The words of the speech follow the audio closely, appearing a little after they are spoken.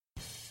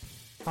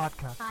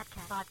Vodka.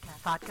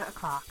 Vodka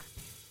o'clock.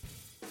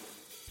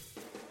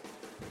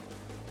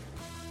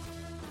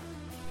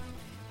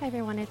 Hi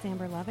everyone, it's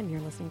Amber Love and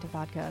you're listening to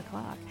Vodka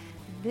O'Clock.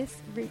 This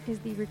is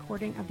the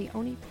recording of the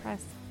Oni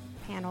Press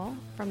panel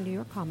from New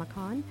York Comic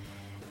Con,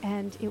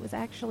 and it was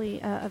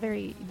actually a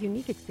very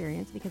unique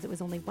experience because it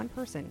was only one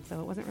person, so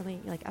it wasn't really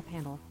like a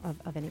panel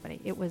of anybody.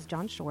 It was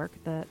John Schork,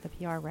 the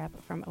PR rep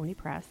from Oni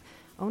Press.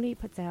 Oni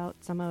puts out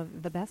some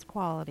of the best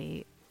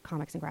quality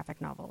comics and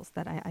graphic novels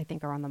that I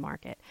think are on the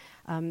market.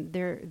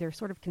 They're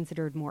sort of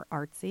considered more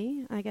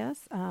artsy, I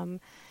guess.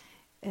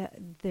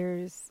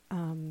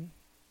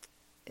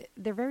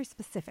 They're very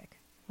specific,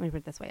 let me put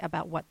it this way,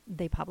 about what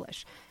they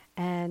publish.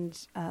 And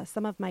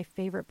some of my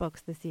favorite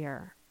books this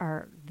year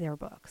are their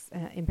books.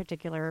 In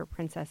particular,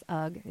 Princess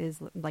Ugg is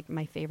like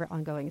my favorite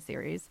ongoing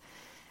series.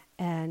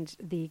 And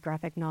the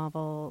graphic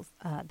novels,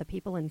 The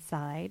People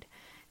Inside,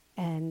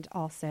 and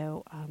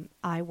also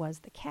I Was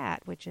the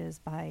Cat, which is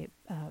by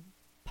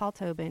Paul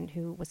Tobin,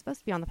 who was supposed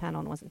to be on the panel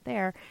and wasn't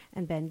there,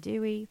 and Ben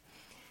Dewey.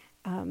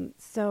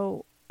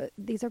 So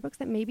these are books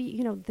that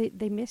maybe,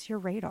 they miss your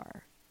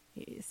radar.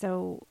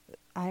 So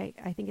I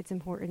think it's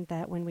important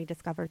that when we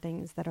discover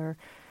things that are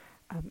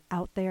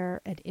out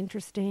there and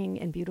interesting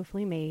and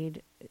beautifully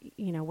made,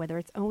 whether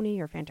it's Oni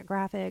or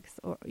Fantagraphics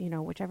or,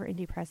 whichever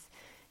indie press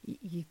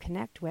you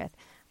connect with,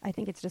 I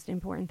think it's just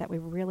important that we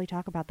really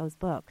talk about those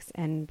books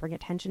and bring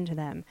attention to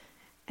them.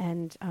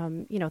 And,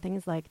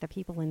 things like The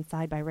People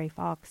Inside by Ray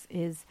Fox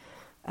is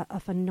a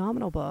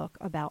phenomenal book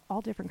about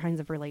all different kinds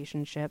of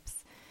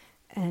relationships.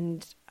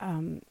 And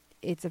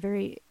it's a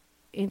very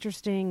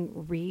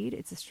interesting read.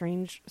 It's a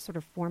strange sort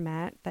of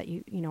format that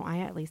I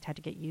at least had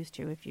to get used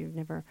to if you've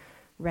never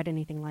read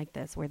anything like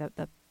this, where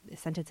the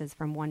sentences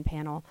from one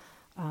panel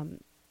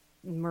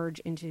merge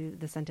into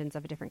the sentence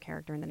of a different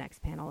character in the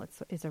next panel.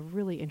 It's a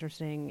really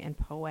interesting and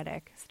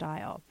poetic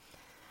style.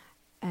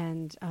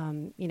 And,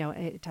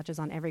 it touches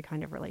on every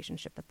kind of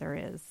relationship that there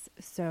is.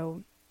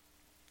 So,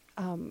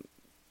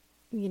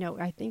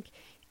 I think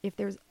if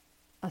there's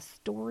a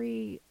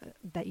story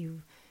that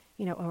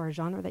or a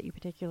genre that you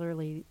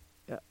particularly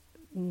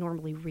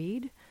normally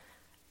read,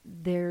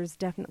 there's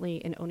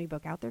definitely an Oni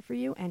book out there for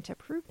you. And to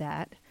prove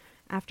that,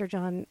 after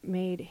John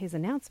made his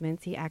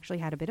announcements, he actually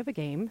had a bit of a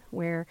game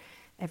where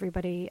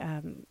everybody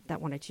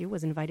that wanted to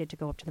was invited to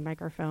go up to the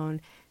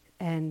microphone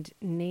and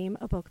name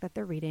a book that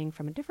they're reading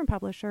from a different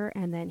publisher,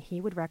 and then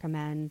he would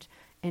recommend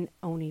an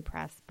Oni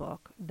Press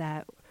book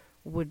that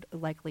would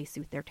likely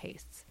suit their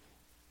tastes.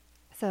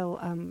 So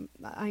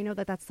I know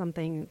that that's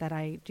something that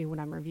I do when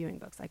I'm reviewing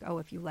books, like, oh,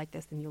 if you like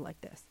this, then you like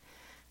this.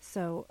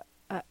 So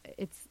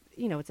it's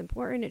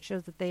important. It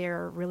shows that they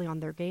are really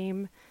on their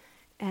game,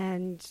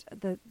 and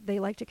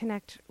they like to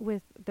connect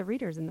with the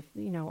readers and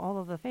all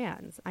of the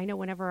fans. I know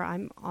whenever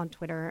I'm on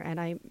Twitter and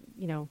I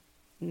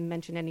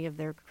mention any of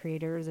their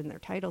creators and their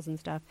titles and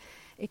stuff,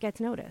 it gets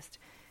noticed.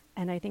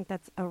 And I think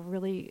that's a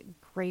really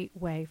great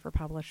way for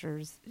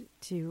publishers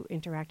to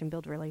interact and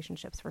build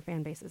relationships for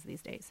fan bases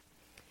these days.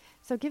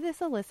 So give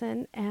this a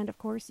listen, and of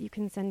course you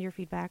can send your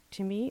feedback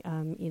to me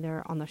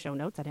either on the show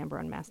notes at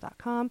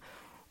amberunmasked.com,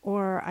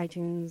 or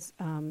iTunes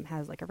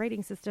has like a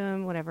rating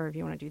system, whatever, if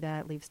you want to do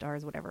that, leave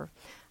stars, whatever.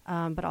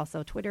 But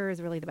also Twitter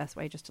is really the best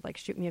way, just to like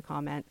shoot me a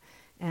comment,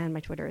 and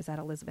my Twitter is at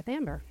Elizabeth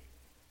Amber.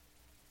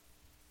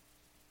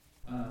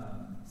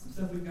 Some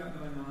stuff we've got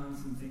going on,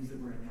 some things that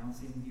we're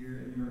announcing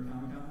here at New York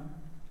Comic Con,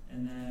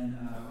 and then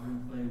we're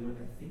going to play what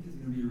I think is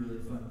going to be a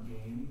really fun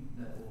game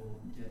that will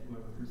get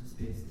whoever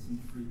participates some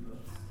free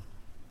books.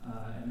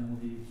 And then we'll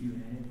do Q&A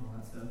and all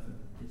that stuff and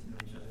get to know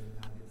each other and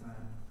have a good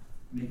time.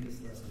 Make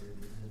this less weird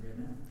than it is right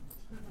now.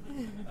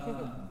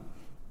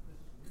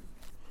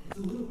 It's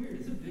a little weird.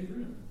 It's a big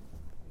room.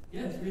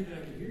 Yeah, it's weird that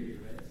I can hear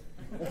you, right?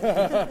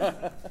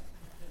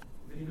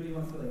 If anybody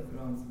wants to put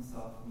on some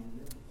soft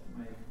music, it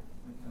might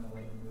kind of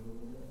move a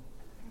little bit.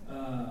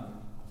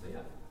 So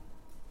yeah,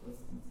 let's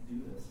do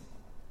this.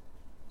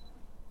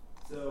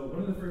 So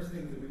one of the first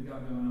things that we've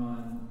got going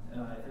on,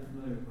 if you're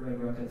familiar with Greg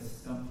Rucka's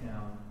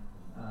Stumptown,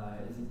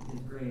 is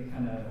a great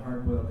kind of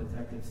hard-boiled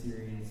detective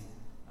series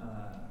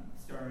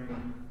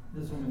starring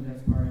this woman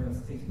next part of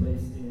us. Takes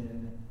place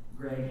in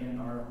Greg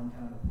and our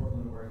hometown of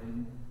Portland,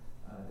 Oregon,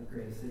 the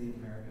greatest city in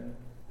America,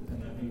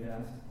 depending on who you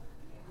ask.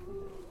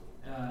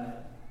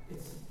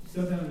 It's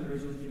sometimes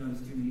originally came out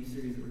as two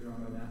miniseries that were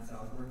drawn by Matt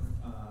Southworth,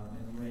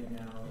 and right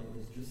now it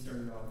has just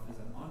started off as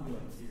an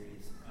ongoing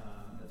series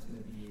that's going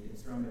to be,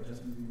 it's drawn by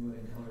Justin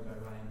Greenwood and colored by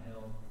Ryan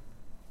Hill.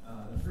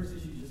 The first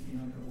issue just came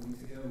out a couple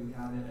weeks ago. We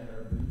have it at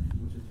our booth,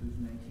 which is booth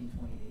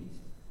 1928,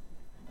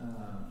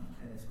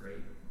 and it's great.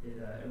 It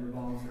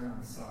revolves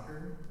around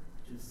soccer,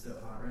 which is so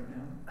hot right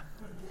now,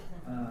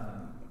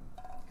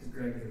 because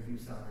Greg is a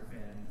huge soccer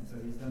fan, and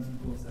so he's done some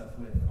cool stuff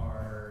with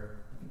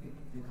our, I think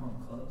they call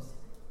them clubs,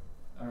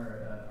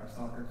 our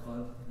soccer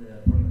club,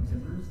 the Portland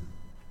Timbers.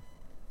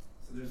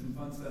 So there's some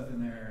fun stuff in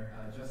there.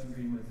 Justin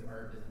Greenwood's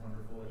art is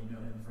wonderful. You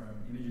know him from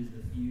Images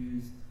of the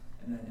Fuse,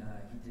 and then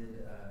he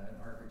did an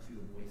arc or two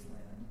of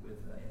Wasteland with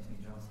Anthony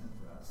Johnston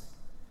for us.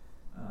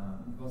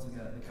 We've also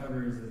got the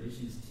covers of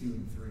issues 2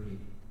 and 3,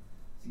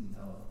 so you can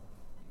tell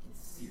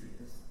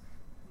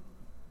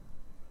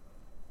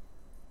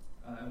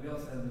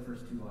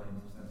first 2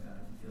 volumes of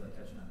Snowtown if you feel like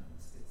catching up.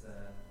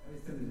 I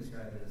always tend to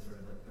describe it as sort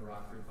of like the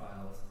Rockford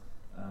Files,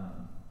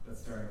 but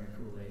starring a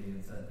cool lady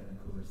and set in a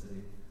cooler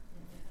city.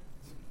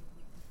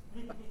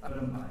 But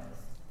I'm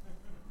biased.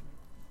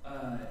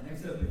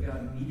 Next up, we've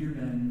got Meteor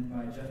Men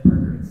by Jeff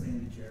Parker and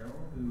Sandy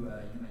Jarrell, who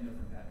you might know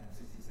from Batman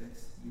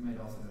 66. You might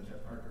also know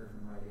Jeff Parker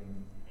from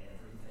writing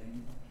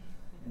everything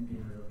and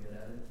being real good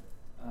at it.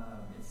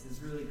 It's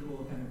this really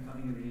cool kind of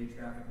coming-of-age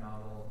graphic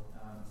novel.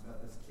 It's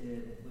about this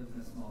kid who lives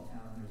in a small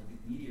town. There's a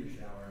big meteor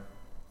shower.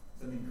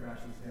 Something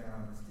crashes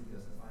down. This kid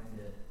goes to find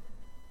it.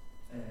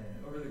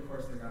 And over the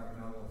course of the graphic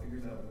novel,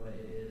 figures out what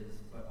it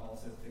is, but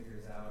also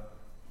figures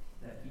out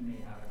that he may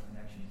have a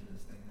connection to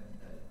this thing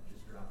that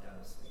just dropped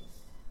out of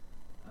space.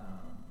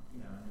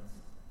 And it's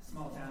a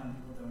small town,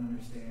 people don't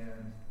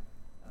understand.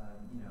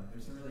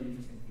 There's some really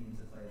interesting themes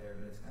at play there,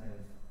 but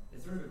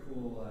it's sort of a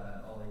cool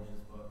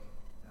all-ages book.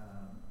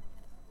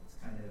 It's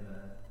kind of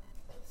a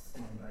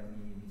Stand By Me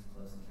meets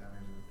Close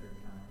Encounters of the Third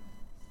Kind.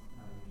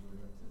 How I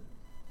usually like to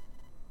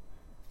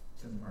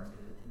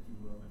market it, if you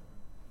will.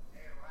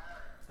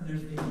 And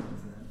there's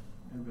aliens in it.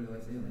 Everybody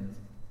likes aliens.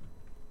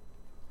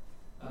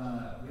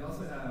 We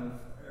also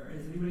have,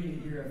 is anybody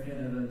here a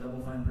fan of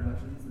Double Fine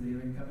Productions, the video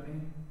game company?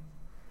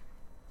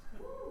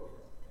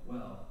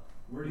 Well,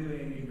 we're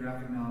doing a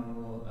graphic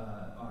novel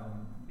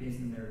based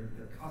in their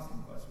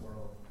Costume Quest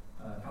world.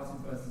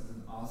 Costume Quest is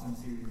an awesome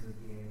series of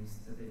games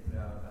that they put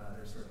out.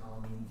 They're sort of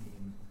Halloween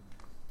themed.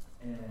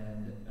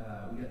 And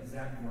we got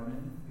Zach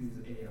Gorman, who's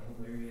a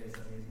hilarious,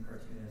 amazing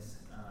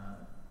cartoonist.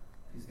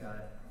 He's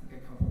got, I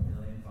think, a couple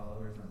million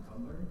followers on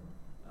Tumblr.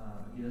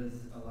 He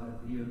does a lot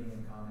of video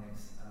game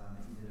comics.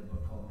 He did a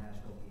book called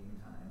Magical Game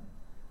Time.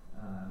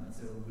 And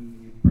so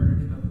we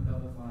partnered him up with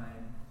Double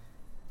Fine,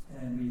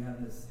 and we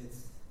have this,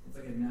 it's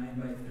like a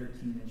 9 by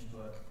 13 inch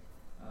book.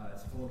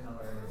 It's full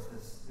color.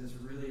 It's this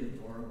really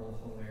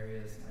adorable,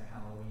 hilarious kind of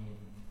Halloween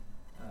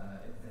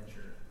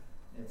adventure.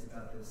 It's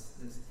about this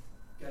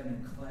guy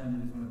named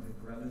Clem, who's one of the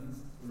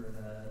Grubbins, who are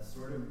the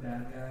sort of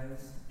bad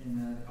guys in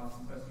the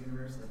Costume Quest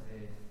universe. Like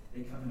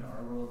they come into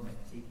our world and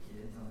take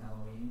kids on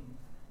Halloween,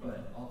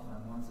 but all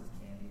Clem wants is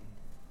candy.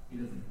 He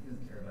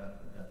doesn't care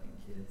about abducting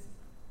kids.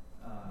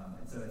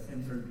 And so it's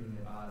him sort of being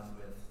at odds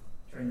with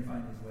trying to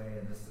find his way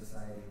in this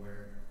society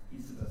where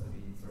he's supposed to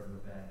be sort of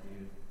a bad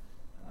dude.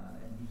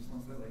 And he just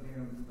wants to hang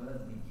out with his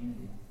buds and eat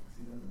candy, because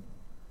he doesn't.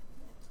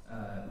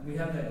 We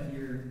have that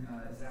here.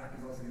 Zach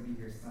is also going to be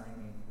here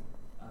signing.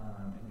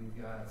 And he's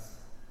going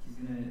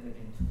to,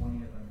 in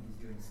 20 of them, he's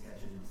doing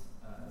sketches.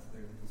 So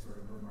they're these sort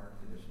of remarked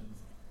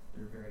editions.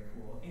 They're very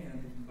cool. And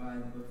if you buy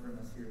the book from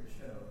us here at the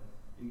show,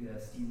 you get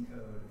a Steam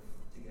code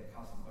to get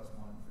Costume Quest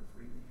 1 for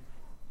free,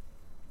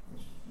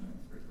 which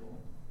is pretty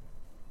cool.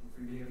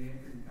 Free video game,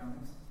 free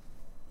comics.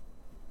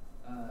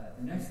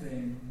 The next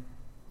thing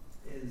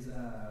is, do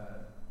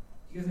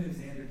you guys know who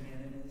Xander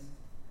Cannon is?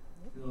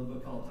 A little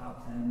book called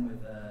Top 10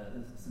 with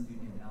some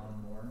dude named Alan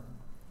Moore.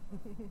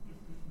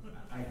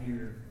 I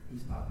hear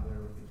he's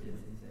popular with the kids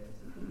these days.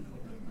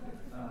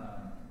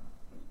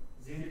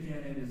 Xander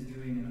Cannon is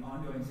doing an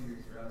ongoing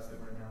series for us that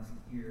we're announcing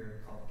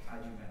here called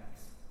Kaiju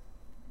Max.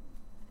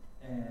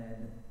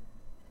 And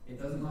it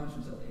doesn't launch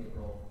until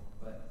April,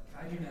 but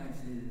Kaiju Max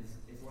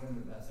it's one of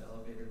the best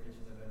elevator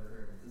pitches I've ever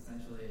heard. It's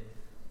essentially,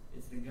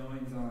 it's the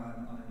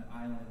goings-on on an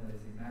island that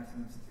is a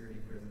maximum security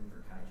prison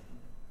for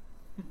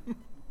kaiju.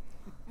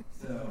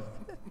 So,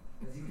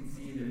 as you can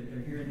see,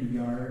 they're here in the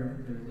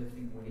yard, they're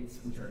lifting weights,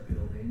 which are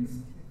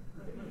buildings.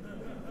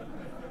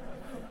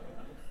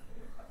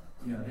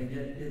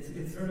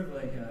 It's sort of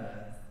like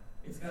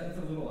it's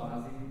a little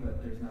Aussie,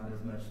 but there's not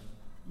as much,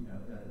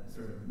 that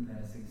sort of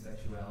menacing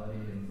sexuality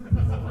and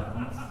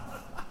violence.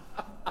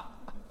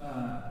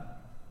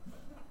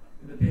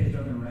 The page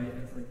on the right,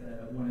 it's like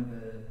one of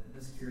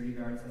the security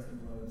guards has to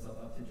blow himself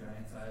up to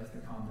giant size to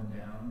calm them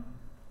down.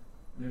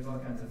 There's all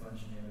kinds of fun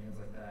shenanigans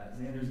like that.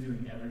 Xander's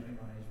doing everything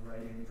on his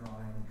writing,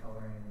 drawing,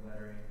 coloring,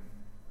 lettering,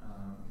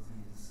 because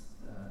he's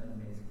an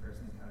amazing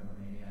person and kind of a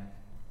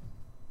maniac.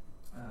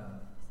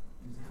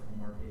 There's a couple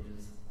more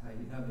pages.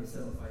 How they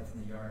settle fights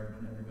in the yard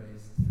when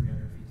everybody's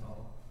 300 feet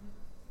tall.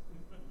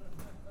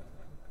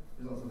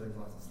 There's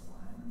lots of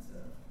slime and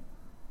stuff.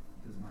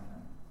 Does mine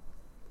not.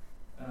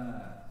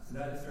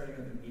 So that is starting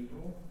up in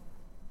April.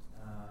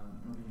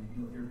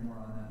 You'll hear more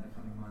on that in the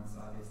coming months,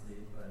 obviously,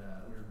 but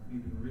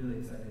we've been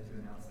really excited to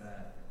announce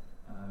that.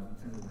 We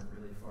tend to work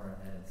really far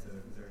ahead, so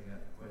we've already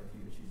got quite a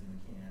few issues in the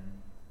can.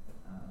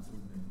 So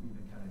we've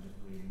been kind of just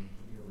waiting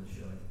to be able to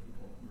show it to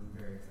people. We're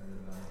very excited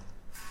about it.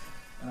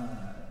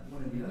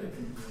 One of the other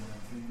things we're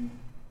announcing,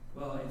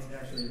 well, it's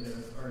actually that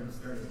was already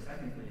started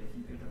technically. If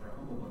you picked up our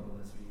Humble Bundle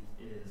this week,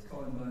 is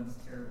Cullen Bunn's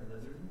Terrible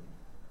Lizard,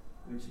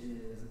 which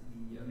is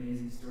the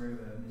amazing story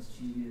of a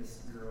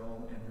mischievous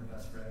girl and her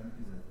best friend,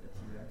 who's a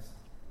T-Rex,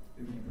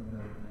 who came from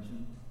another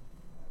dimension.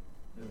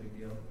 No big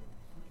deal.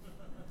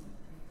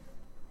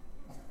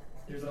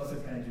 There's also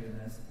kaiju in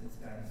this.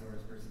 It's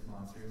dinosaurs versus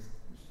monsters,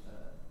 which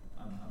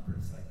I'm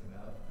pretty psyched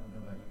about. I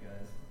don't know about you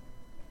guys.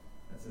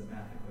 That's a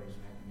math equation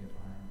I can get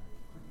behind.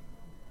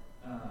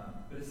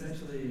 But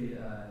essentially,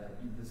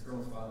 this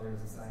girl's father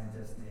is a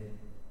scientist, and they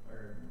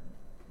are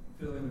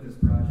filling with this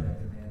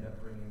project, and they end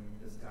up bringing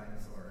this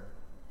dinosaur,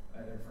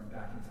 either from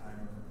back in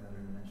time or from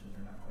another dimension.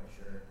 They're not quite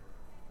sure.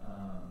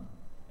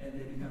 And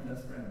they become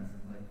best friends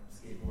and like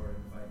skateboard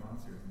and fight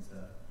monsters and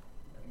stuff.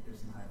 I think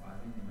there's some high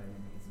fiving. They might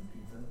even eat some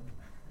pizza.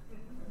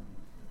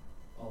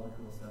 All the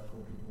cool stuff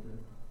cool people do.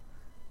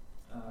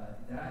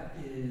 That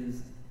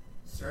is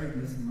starting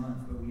this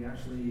month, but we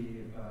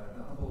actually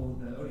the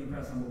OD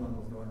Press Humble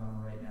Bundle is going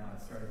on right now.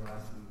 It started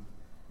last week,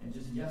 and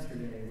just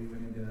yesterday we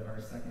went into our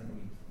second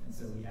week, and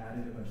so we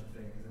added a bunch of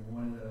things. And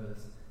one of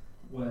those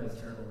was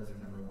Terrible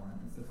Lizard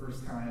 #1. It's the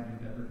first time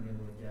we've ever been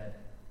able to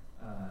get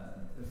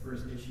the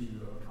first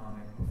issue of a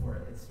comic before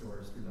it hits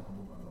stores through the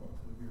Humble Bundle.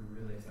 So we were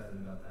really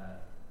excited about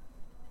that.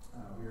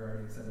 We were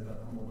already excited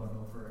about the Humble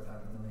Bundle for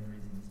about a million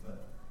reasons,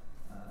 but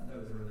that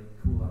was a really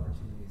cool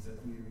opportunity. So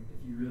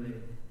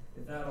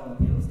if that all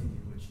appeals to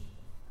you, which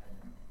I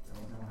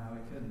don't know how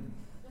it couldn't,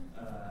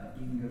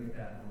 you can go get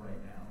that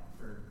right now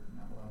for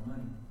not a lot of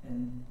money,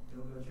 and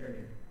it'll go to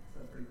charity. So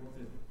that's pretty cool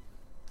too.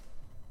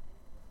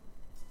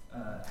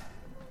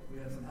 We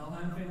have some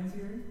Helheim fans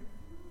here.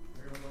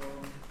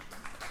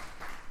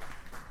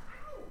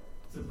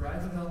 So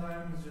Brides of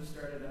Helheim has just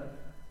started up.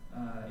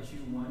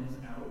 Issue 1 is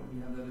out.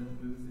 We have that at the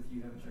booth if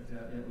you haven't checked it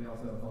out yet. We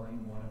also have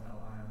volume 1 of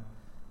Helheim.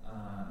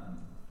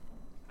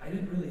 I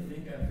didn't really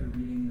think after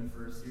reading the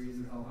first series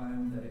of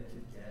Helheim that it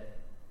could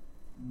get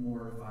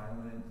more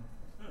violent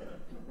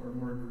or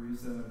more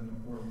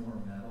gruesome or more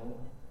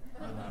metal.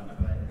 But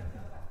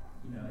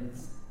you know,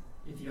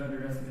 if you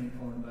underestimate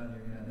Cullen Bunn,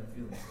 you're gonna end up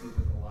feeling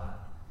stupid a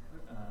lot.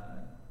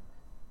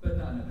 But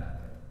not in a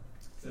bad way.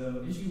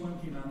 So issue 1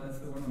 came out. That's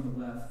the one on the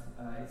left.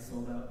 It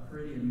sold out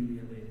pretty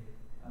immediately.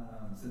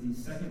 So the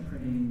second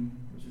printing,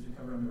 which is the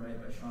cover on the right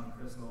by Sean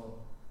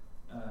Crystal,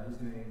 is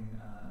doing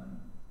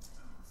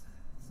what's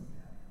that? Some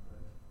Batman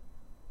book.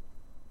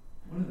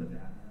 One of the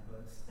Batman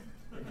books.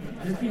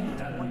 There can't be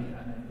that many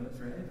Batman books,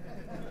 right?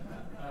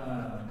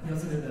 He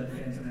also did the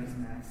Phantom X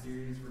Max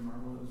series for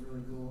Marvel. It was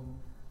really cool.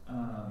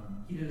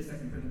 He did a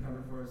second printing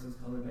cover for us. It was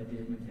colored by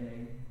Dave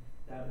McKay.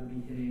 That will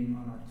be hitting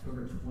on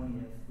October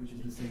 20th, which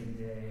is the same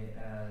day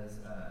as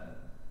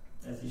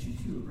issue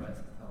 2 of Brides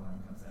of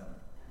Helheim comes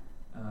out.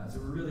 So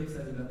we're really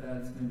excited about that.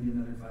 It's going to be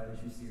another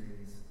 5-issue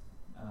series.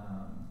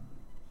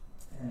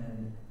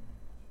 And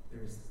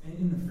there's,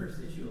 in the first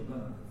issue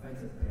alone, he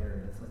fights a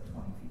bear that's like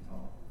 20 feet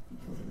tall. He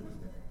kills it with his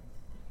bear.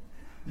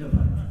 No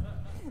pun.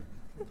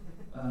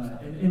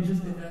 And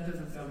just if that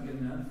doesn't sound good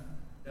enough,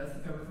 that's the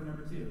cover for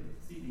number 2.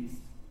 Sea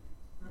Beast.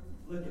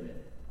 Look at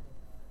it.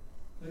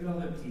 Look at all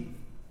their teeth.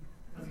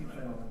 How's he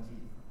fight all them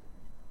teeth?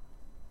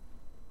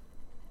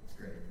 It's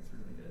great. It's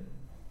really good.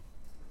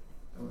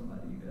 I wouldn't lie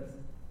to you guys.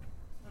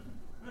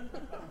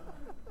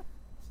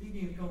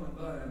 Speaking of Cullen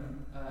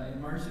Bunn,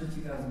 in March of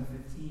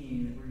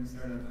 2015, we're going to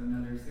start up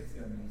another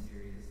 6-gun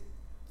miniseries.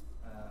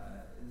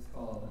 It's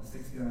called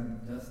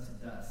 6-Gun Dust to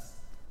Dust.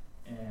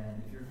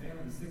 And if you're a fan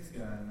of the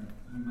 6-Gun,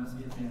 you must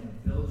be a fan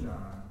of Bill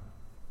John,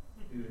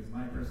 who is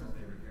my personal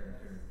favorite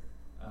character.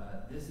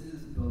 This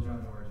is Bill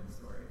John's origin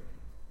story.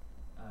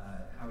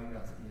 How he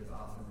got to be as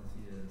awesome as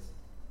he is.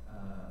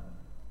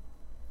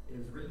 It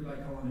was written by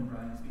Cullen and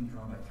Bryan. It's being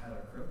drawn by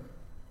Tyler Crook,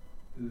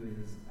 who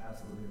is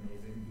absolutely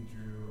amazing. He's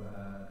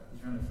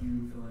drawn a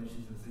few fill-in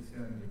issues of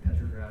 6-Gun. He did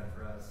Petrograd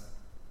for us.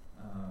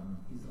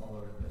 He's all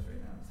over the place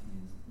right now. So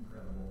he's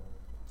incredible.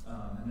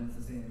 And then it's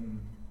the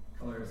same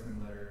colorist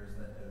and letters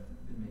that have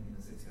been making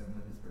the 6-Gun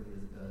look as pretty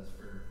as it does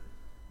for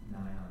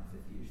nigh on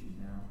 50 issues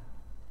now.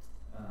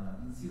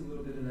 You can see a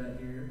little bit of that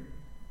here.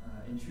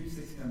 In true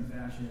 6-Gun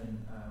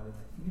fashion, with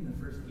I think in the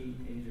first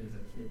 8 pages,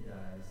 a kid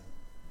dies.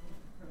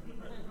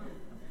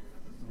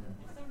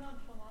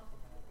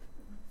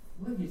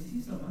 Well, you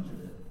see so much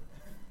of it.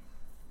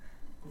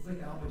 It's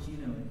like Al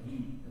Pacino in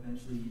Heat.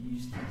 Eventually, you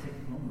just can't take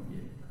it home with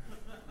you.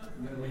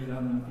 You gotta leave it out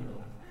on the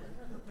field.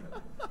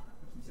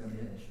 Keeps you on the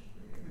edge.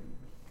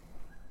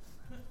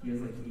 You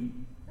guys like Heat?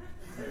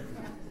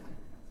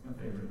 It's my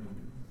favorite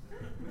movie.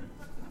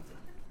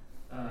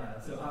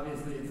 So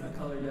obviously, it's not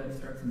colored yet. It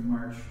starts in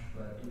March,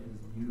 but it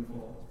is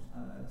beautiful.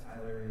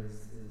 Tyler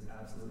is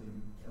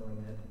absolutely killing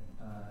it.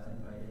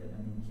 And by it,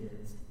 I mean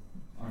kids.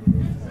 On the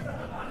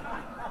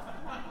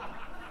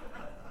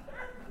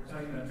We're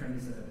talking about trying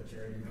to set up a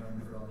charity fund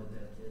for all the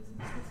dead kids and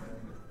stuff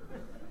like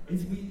that.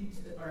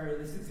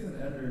 The 6-Gun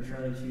editor,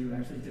 Charlie Chu,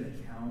 actually did a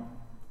count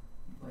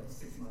like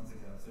 6 months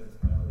ago, so it's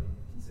probably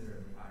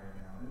considerably higher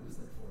now. It was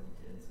like 40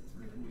 kids. It's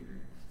really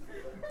weird.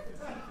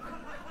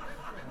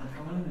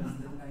 Cullen is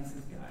the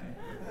nicest guy.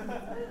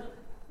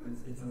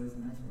 It's always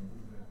the nice one,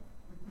 isn't it?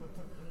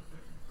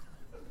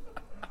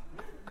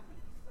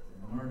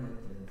 More good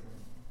kids.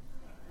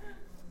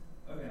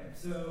 Okay,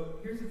 so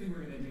here's the thing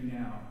we're going to do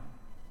now.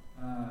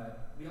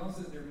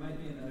 There might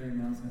be another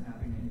announcement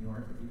happening in New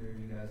York if either of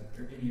you guys,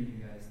 or any of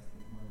you guys,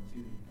 more than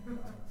 2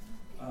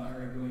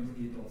 are going to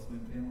the Adult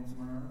Swim panel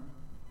tomorrow.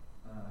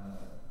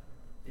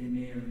 They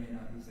may or may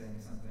not be saying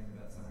something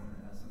about someone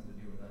that has something to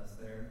do with us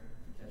there,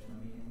 if you catch my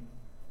meaning.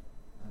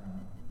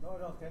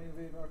 No, can you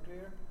be more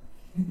clear?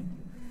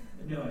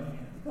 No, I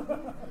can't.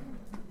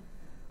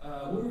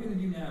 What we're going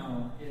to do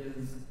now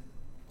is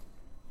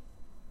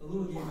a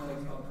little game I like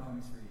to call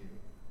Comics for You.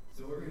 So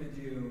what we're going to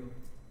do,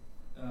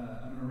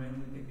 I'm going to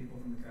randomly pick people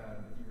from the crowd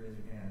if you raise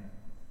your hand.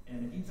 And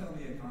if you tell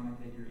me a comic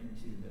that you're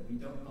into that we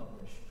don't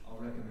publish,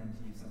 I'll recommend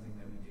to you something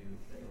that we do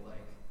that you'll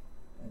like.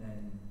 And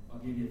then I'll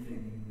give you a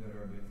thing you can go to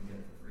our booth and get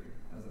it for free.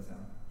 How's that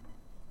sound?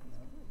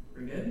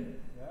 Pretty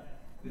good? Yeah.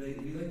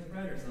 We like to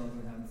pride ourselves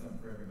on having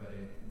something for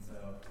everybody. And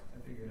so I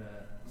figured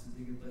this would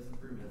be a good place to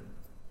prove it.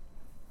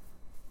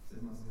 So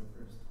who wants to go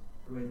first?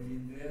 Or wait, do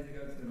they have to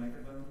go up to the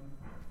microphone?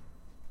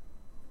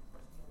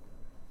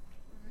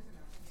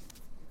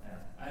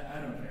 Yeah,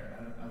 I don't care.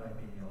 I like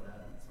being yelled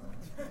at. It's fine.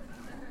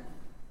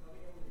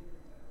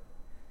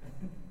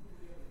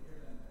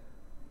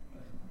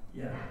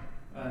 Yeah.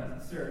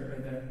 Sir,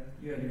 right there.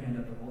 You had your hand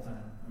up the whole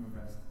time. I'm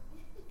impressed.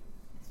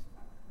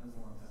 That was a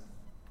long time.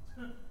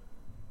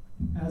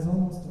 As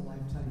almost a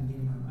lifetime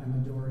gamer, I'm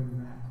adoring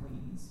Rat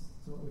Queens.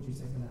 So what would you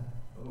say for that?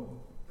 Oh,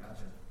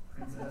 gotcha.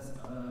 Princess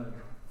Ugg.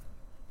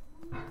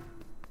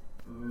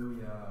 Oh,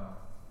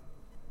 yeah.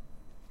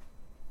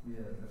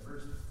 Yeah, the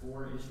first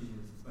 4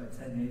 issues. It's by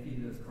Ted Mapey,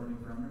 who does Courtney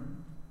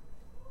Crumrin.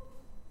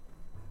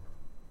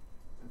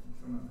 So if you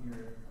come up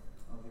here,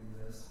 I'll give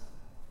you this.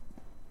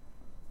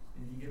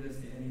 If you give this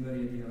to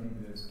anybody at the owning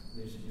booth,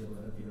 they should be able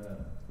to hook you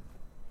up.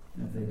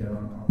 And if they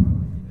don't, I'll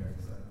probably be there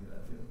because I can do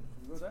that too.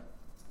 You go there?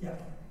 Yeah.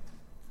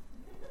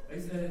 I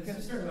said, can I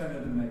start by an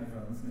open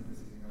microphone? Let's make this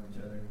easy on each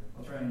other.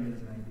 I'll try and get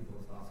as many people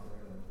as possible.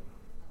 I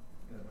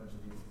got a bunch of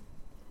these.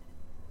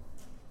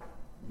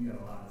 You got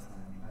a lot of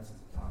time. I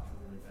just talked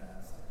really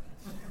fast.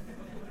 I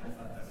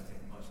thought that would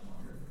take much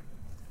longer.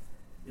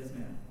 Yes,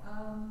 ma'am.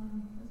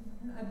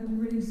 I've been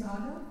reading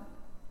Saga.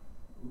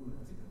 Ooh,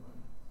 that's a good one.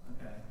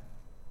 Okay.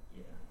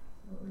 Yeah.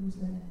 What would you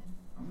say?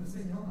 I'm going to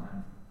say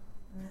Helheim.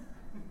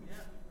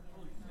 Yeah.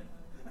 Holy shit.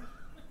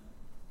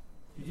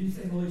 Did you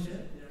say holy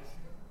shit? Yes.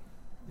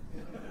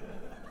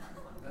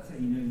 That's how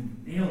you know you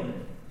nailed it.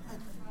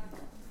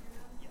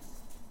 Yes.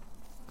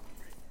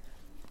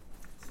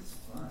 This is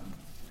fun.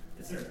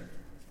 Yes, sir.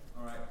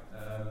 All right.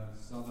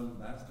 Southern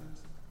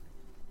Bastards.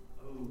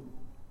 Oh.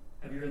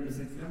 Have you read The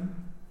Sixth Gun?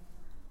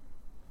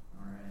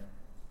 All right.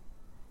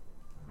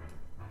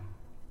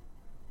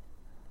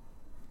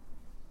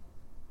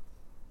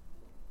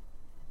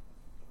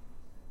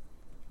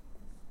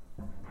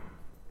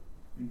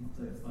 We can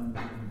play a fun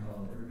game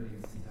called Everybody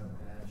Can See How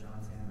Bad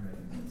John's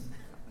Handwriting is.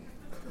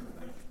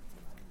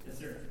 Yes,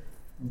 sir.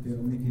 Okay,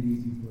 I'll make it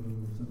easy for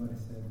somebody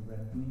said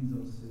Rat Queens.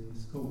 I'll say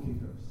Skull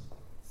Kickers.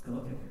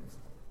 Skull Kickers.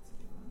 That's a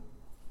good one.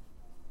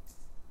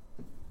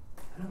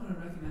 I don't want to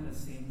recommend the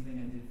same thing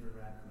I did for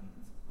Rat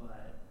Queens,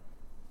 but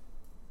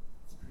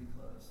it's pretty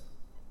close.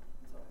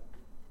 So,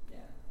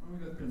 yeah. I'm going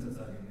to go with Princess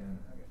Ugg again.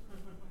 Okay.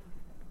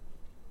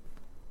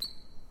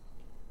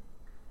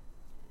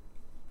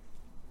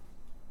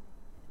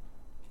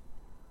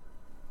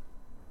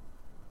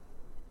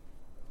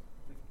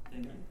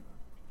 Thank you.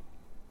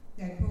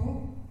 Deadpool.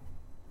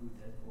 Ooh,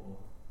 Deadpool.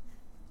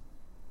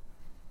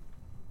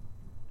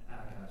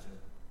 Gotcha.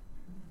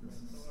 This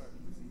is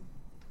easy.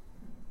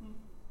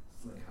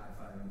 It's like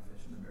high-fiving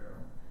fish in a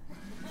barrel.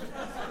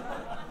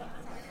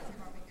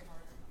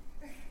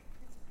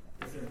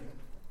 Yes, sir.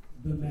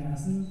 The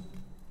Massive.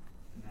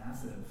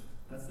 Massive.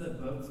 That's the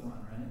boats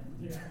one, right?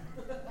 Yeah.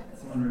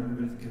 That's the one where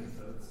everybody's good at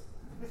boats.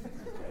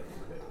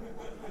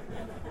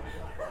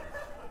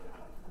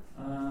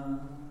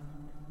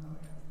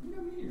 You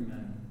know Meteor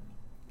Men.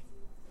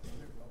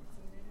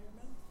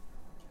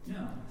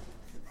 No.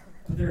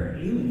 But there are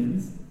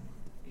aliens.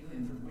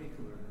 Aliens are way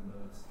cooler than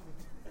boats.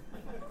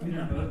 You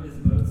know, is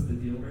boats the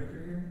deal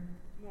breaker here?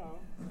 No.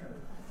 Okay.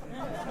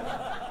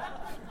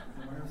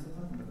 Then why are we still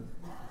talking about this?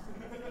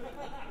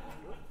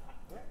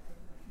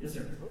 Yes,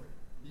 sir.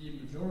 The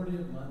majority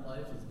of my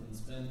life has been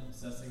spent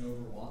obsessing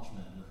over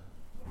Watchmen.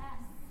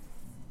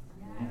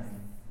 Yeah.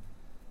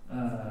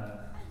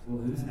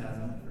 Well, whose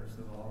hasn't, first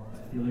of all? I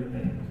feel your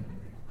pain.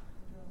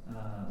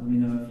 Let me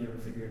know if you ever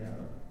figure it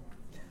out.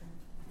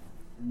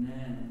 And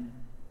then,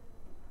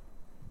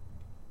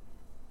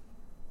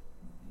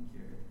 I think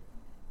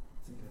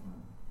it's a good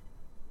one.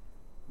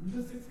 I'm going to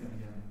go Sixth Gun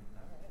again.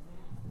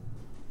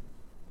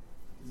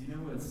 Because you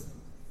know what's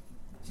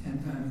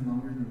 10 times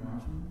longer than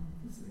Watchmen?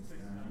 The Sixth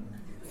Gun. And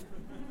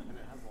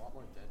it has a lot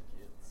more dead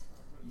kids.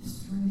 You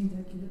so many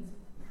dead kids?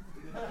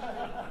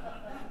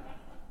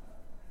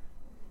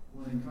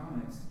 Well, in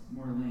comics,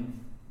 more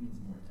length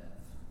means more death.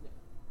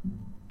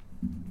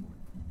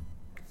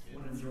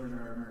 One of George R.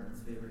 R.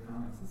 Martin's favorite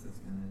comics, The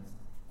Sixth Gun is.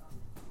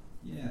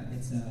 Yeah,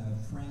 it's a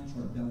French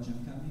or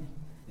Belgian comic.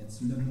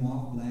 It's Le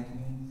Noir Black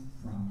Moon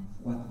from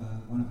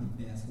Froidval, one of the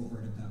best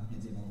over-the-top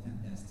medieval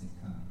fantastic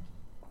comic.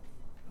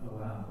 Oh,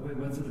 wow. Wait,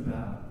 what's it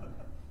about?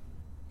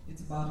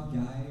 It's about a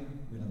guy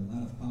with a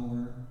lot of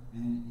power,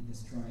 and he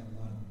destroys a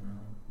lot of the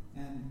world.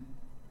 And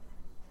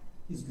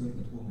he's good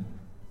with women.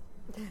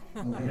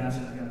 I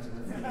gotcha.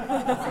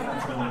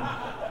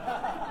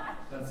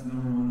 That's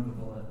number one of the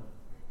bullet.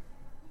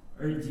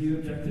 Or do you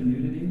object to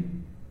nudity?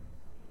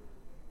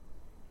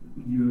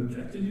 You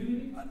object to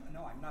nudity?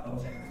 No, I'm not Oh.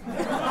 objecting. I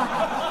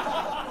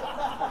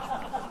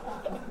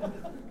was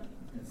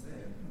gonna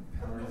say,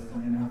 power is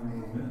coming out of the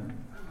women.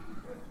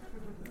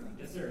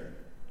 Yes, sir.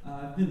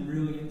 I've been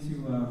really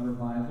into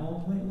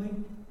revival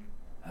lately.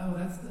 Oh,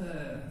 that's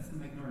the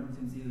Mike Norton,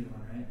 Tim Seeley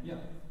one, right?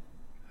 Yep.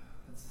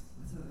 That's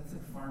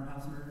like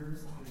farmhouse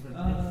murders. There's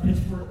like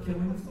pitchfork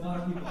killings. A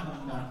lot of people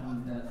coming back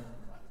from the dead.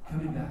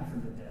 Coming back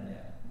from the dead.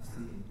 Yeah. I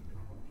see. Yeah,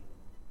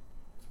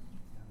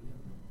 we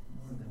have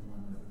more than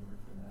one that would work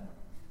for that.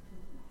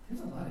 There's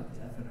a lot of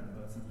death in our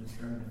books. I'm just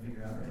trying to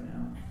figure out right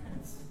now.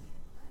 It's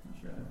not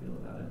sure how I feel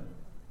about it.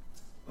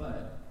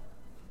 But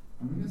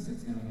I'm gonna go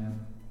 6 gun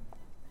again.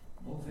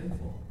 Old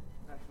Faithful.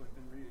 I've actually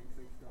been reading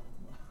 6 Gun as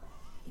well.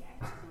 Yeah.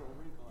 Just a little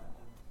wrinkle at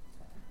it.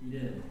 You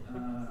did. Let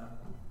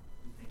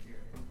me think here.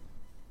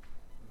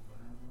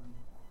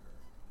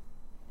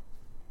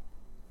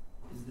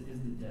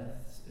 Is the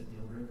death a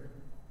deal breaker?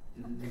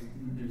 There's a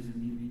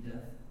need to be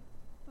death?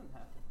 Doesn't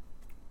have to.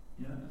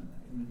 Yeah, I'm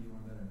gonna do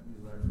one better. Do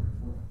letter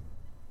 44.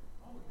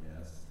 Oh,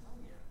 yes. Oh,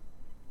 yeah.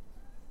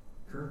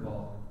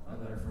 Curveball by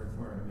letter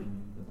 44. I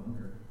mean, the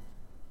bunker.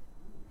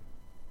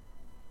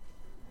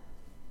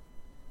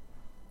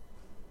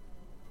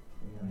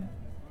 Yeah.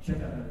 Check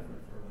out letter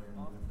 44 while you're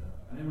moving though.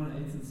 I didn't want to,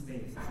 it's in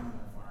space. It's not on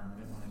a farm. I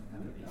didn't want to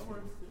have it be. That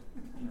works.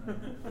 You know.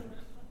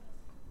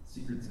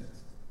 Secret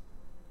Six.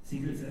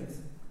 Secret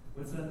 6?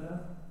 What's that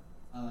about?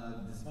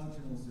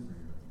 Dysfunctional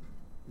superhero.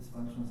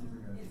 Dysfunctional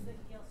superhero. Is the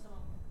Gail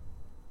Simone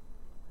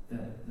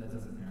That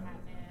doesn't narrow it.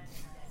 Catman?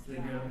 So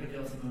the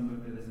Gail Simone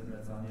book that is in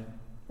Red Sonja?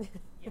 Yeah.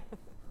 Okay.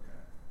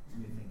 What are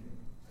you thinking?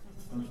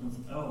 Dysfunctional.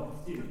 Oh,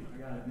 Steve, I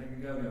got it. Make a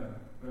Go-Go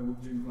by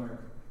June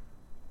Clark.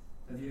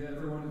 Have you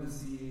ever wanted to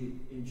see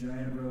a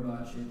giant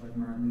robot shaped like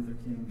Martin Luther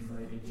King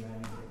fight a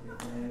giant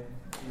KKK?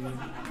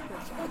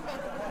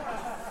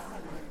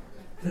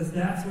 Because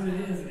that's what it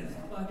is, and it's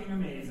fucking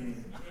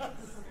amazing.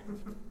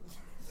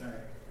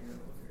 Sorry.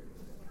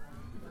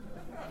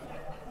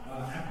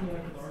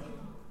 Afterlife with Archie.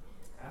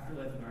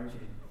 Afterlife with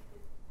Archie.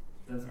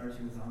 That's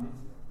Archie with zombies?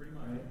 Pretty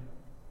much. Right?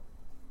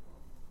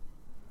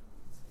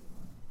 That's a good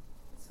one.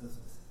 It's so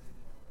specific.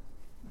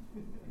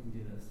 We can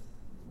do this.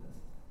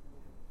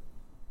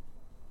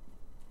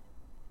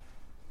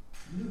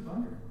 You do a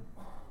bunker.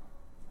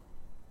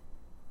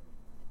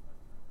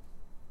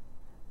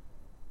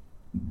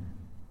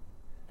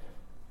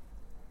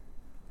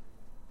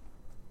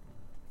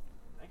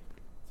 Thank you.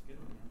 It's a good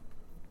one, man.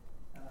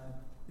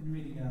 Been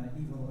reading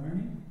Evil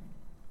Ernie.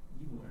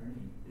 Evil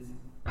Ernie. Is it?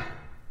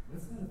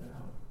 What's that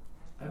about?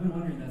 I've been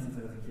wondering that since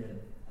I was a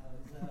kid.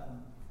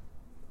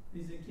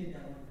 He's a kid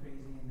that went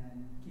crazy and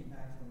then came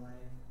back to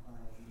life by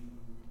being.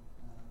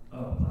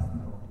 Oh, black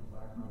metal.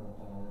 Black metal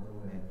all the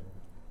way.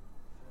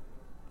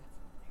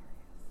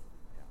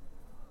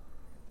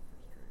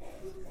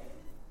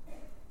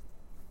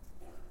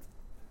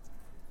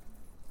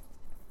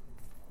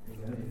 There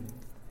you go, dude.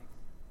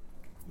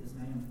 Yes,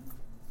 ma'am.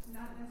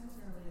 Not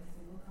necessarily a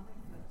single comic,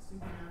 but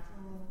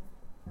supernatural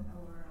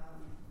or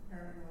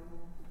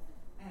paranormal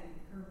and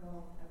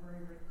curveball. I've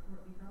already read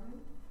Courtney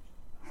Cronin.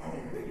 Oh,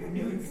 you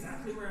knew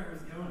exactly where I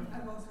was going.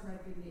 I've also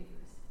read Good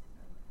Neighbors.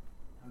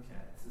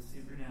 Okay, so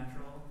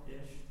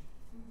supernatural-ish,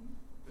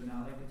 but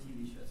not like the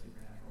TV show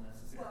Supernatural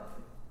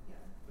necessarily.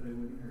 Yeah. But it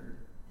wouldn't hurt.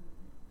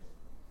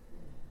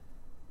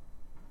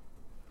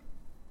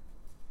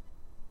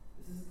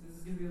 This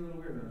is gonna be a little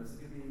weird though. This is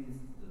gonna be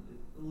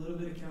a little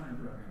bit of counter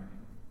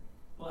programming,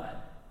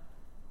 but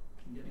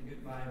I'm getting a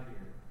good vibe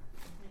here.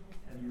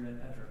 Have you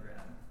read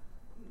Petrograd?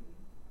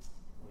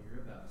 Well,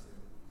 you're about to.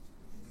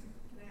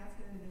 Can I ask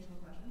an additional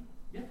question?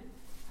 Yeah.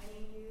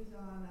 Any news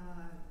on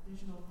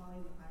additional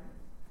Polly the Pirate?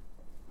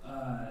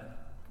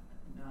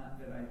 Not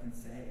that I can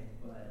say,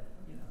 but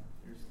you know,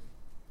 there's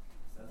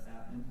stuff's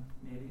happening.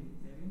 Maybe.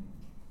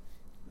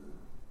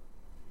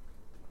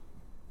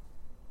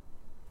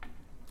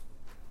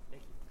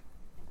 Thank you.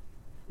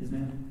 Yes,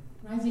 ma'am.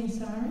 Rising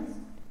Stars?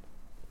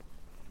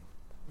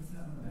 What's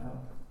that one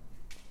about?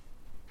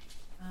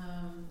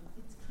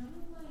 It's kind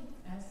of like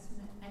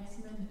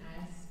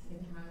X-Men-esque.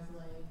 It has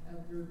like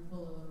a group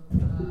full of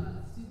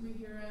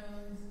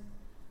superheroes,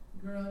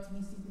 grow up to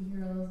be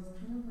superheroes. It's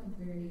kind of like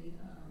very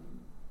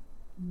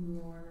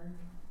noir.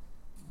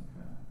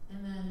 Okay.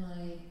 And then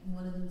like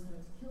one of them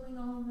starts killing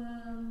all of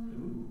them.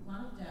 Ooh. A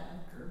lot of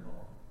death.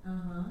 Curveball.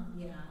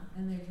 Yeah.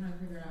 And they're trying to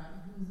figure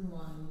out who's the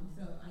one.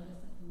 So I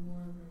guess like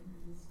more of a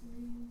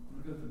mystery.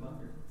 I'm gonna go with the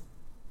bunker.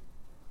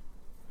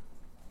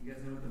 You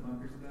guys know what the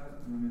bunker's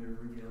about? You want me to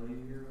regale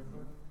you here real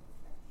quick?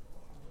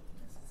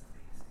 This is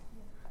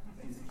amazing.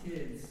 These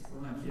kids,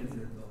 well not kids,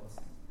 they're adults.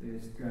 They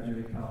just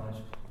graduated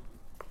college.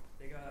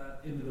 They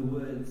got into the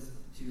woods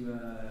to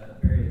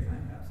bury a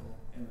time capsule.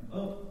 And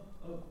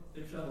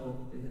their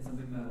shovel, they hit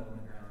something metal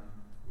on the ground.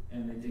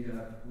 And they dig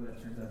up what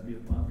turns out to be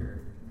a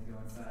bunker. And they go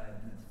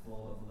inside and it's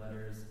full of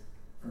letters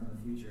from the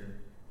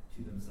future to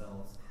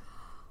themselves.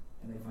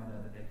 And they find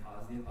out that they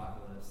caused the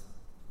apocalypse.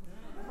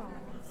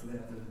 So they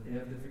have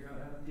to figure out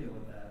how to deal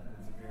with that. And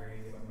it's a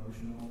very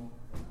emotional,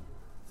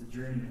 it's a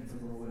journey, it's a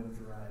whirlwind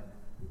ride.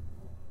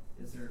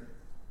 Yes, sir.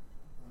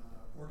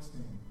 pork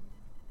stain.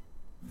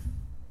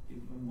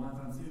 Give them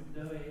wonton soup,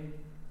 Joey.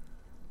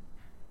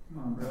 Come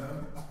on, bro.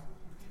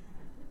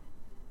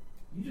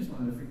 You just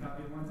wanted a free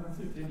copy of wonton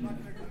soup, didn't you?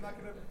 I'm not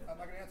gonna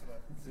answer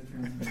that. It's so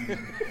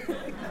transparent.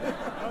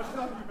 I was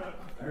talking about.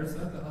 I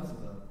respect the hustle,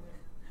 though.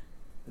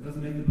 It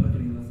doesn't make the book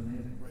any less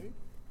amazing. Right?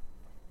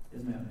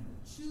 Yes, ma'am.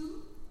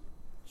 Chew.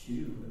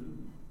 Chew. Ooh.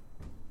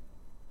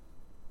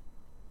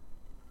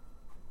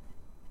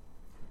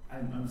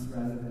 I'm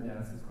surprised I've had to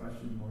ask this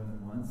question more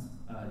than once.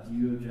 Do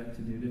you object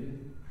to nudity?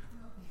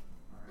 No.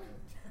 All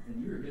right. And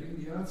you are getting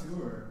the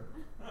auteur.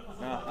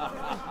 Chew on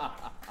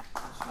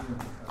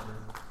the cover.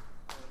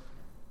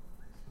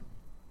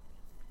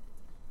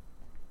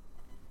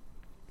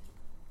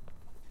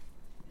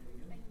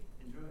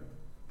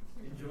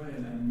 Enjoy,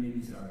 and I may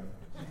be sorry.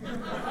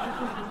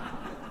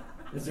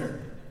 Yes, sir.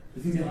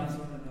 This is the last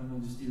one, and then we'll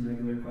just do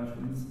regular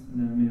questions, and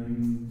then maybe we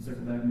can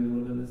circle back and do a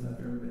little bit of this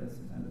after everybody has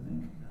some time to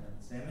think.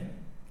 Salmon?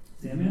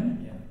 Sandman?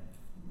 Yeah.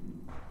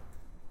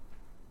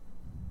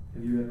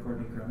 Have you read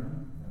Courtney Cronin?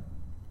 No.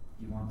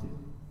 You want to?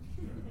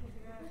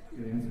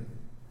 Good answer.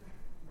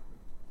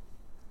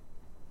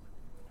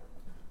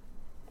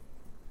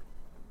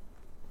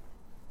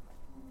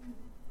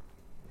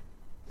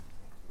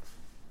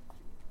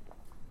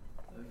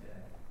 Okay.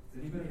 Does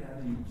anybody have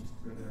any just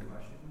regular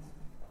questions?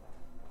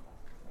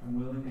 I'm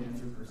willing to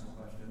answer personal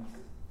questions.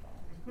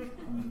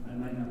 I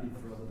might not be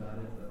thrilled about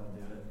it, but I'll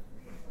do it.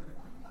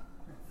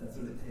 That's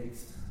what it takes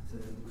to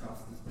cross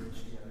this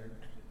bridge together.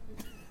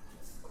 Do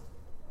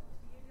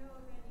you know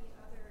of any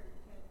other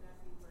Ted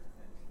Massey works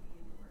that may be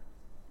in the works?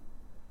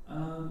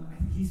 I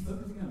think he's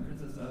focusing on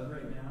Princess Ugg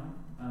right now.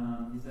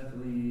 He's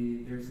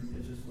definitely, there's some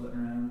pitches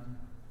floating around.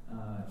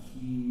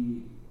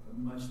 He,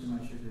 much to my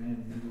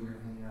chagrin, when we were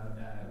hanging out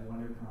at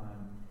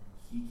WonderCon,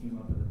 he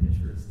came up with a pitch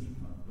for a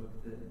steampunk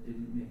book that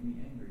didn't make me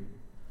angry.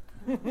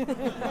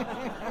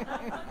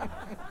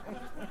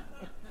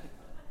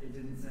 It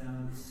didn't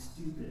sound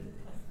stupid.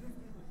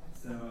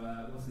 So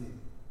we'll see.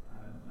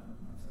 I'm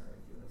sorry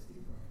if you like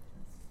steampunk.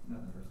 It's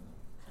nothing personal.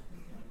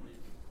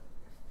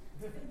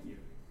 Thank you.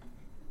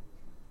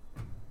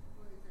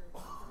 Or is there a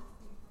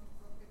steampunk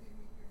book that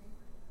didn't make your name?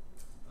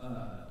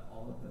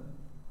 All of them?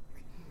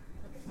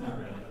 Not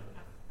really.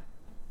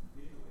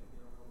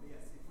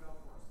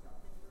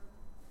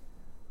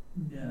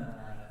 No,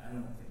 I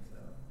don't think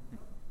so.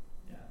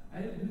 Yeah,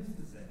 who's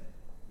to say?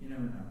 You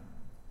never know.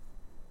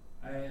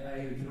 I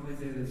can only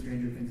say that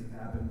stranger things have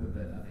happened, but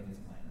that nothing is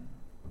planned.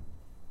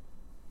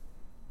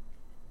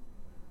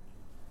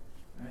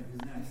 All right,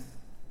 who's next?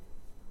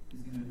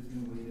 Who's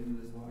gonna wade into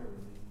this water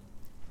with me?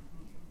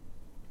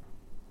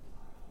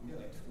 We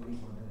got like 20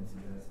 more minutes,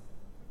 you guys.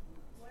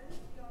 What is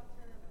the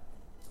alternative?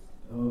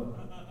 Oh,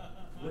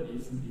 what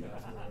isn't the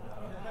auteur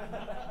about?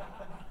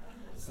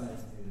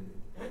 Besides nudity.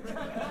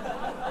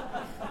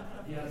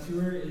 The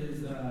auteur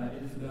is it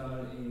is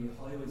about a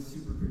Hollywood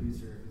super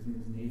producer whose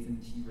name is Nathan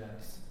T.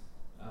 Rex,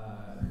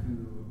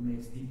 who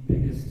makes the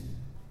biggest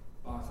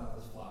box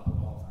office flop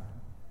of all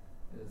time.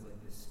 It is like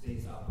this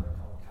space opera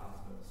called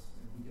Cosmos,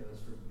 and he goes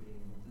from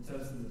being the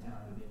toast of the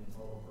town to being a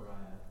total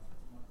pariah.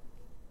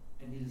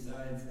 And he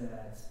decides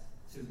that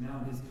to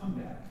mount his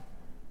comeback,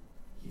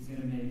 he's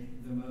going to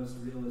make the most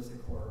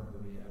realistic horror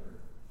movie ever.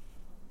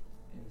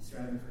 And he's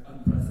striving for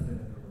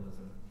unprecedented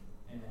realism.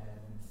 And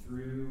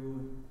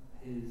through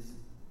his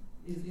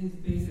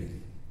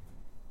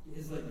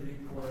like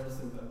Greek chorus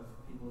of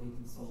people he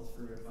consults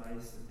for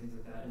advice and things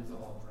like that is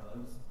all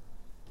drugs.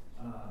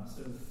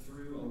 So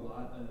through a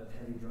lot of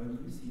heavy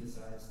drug use, he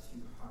decides to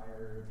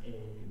hire a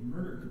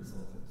murder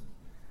consultant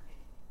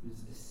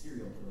who's a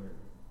serial killer.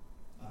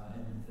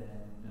 And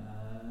then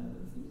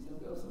things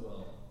don't go so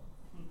well.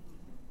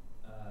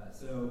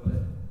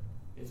 But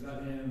it's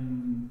about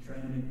him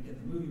trying to get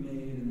the movie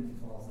made, and then he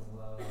falls in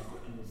love,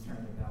 and he's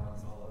trying to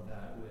balance all of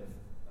that with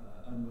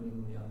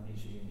unwittingly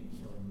unleashing a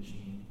killing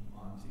machine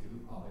onto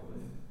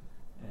Hollywood.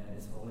 And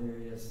it's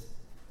hilarious.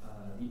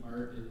 The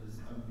art is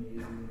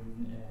amazing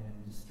and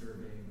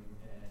disturbing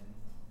and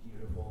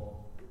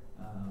beautiful.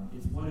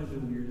 It's one of the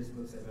weirdest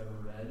books I've ever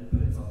read,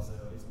 but it's one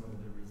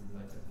of the reasons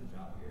I took the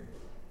job here,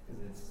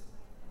 because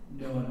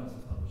no one else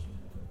is publishing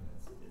that book.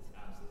 It's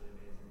absolutely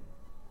amazing.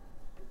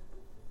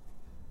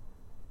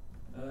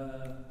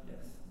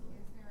 Yes.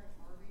 Is there an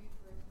R-rated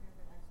version of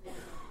it actually?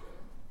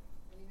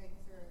 I mean, like,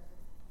 is there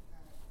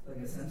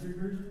Like a censored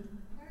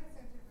version? not a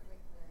censored, but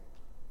like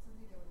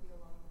something that would be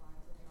along the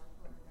lines of the art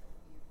color that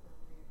would be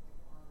appropriate, like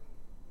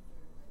R-rated,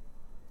 instead of like.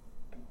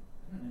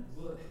 I don't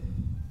know.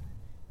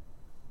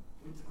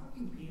 Would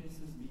talking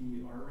penises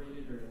be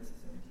R-rated or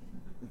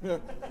NC-17?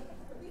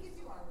 We could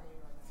do R-rated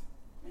on that.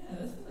 Yeah,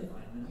 that's really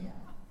fine then. Yeah.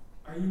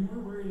 Are you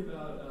more worried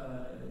about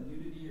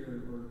nudity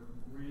or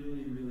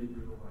really, really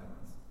brutal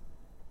violence?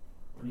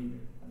 Or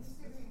neither?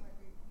 Considering like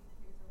these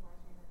kids are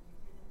watching on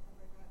YouTube and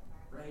stuff like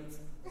that. Right.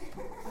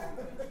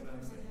 That's what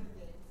I'm saying.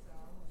 So.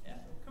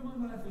 Yeah. Come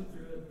on by, flip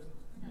through it.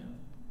 Yeah.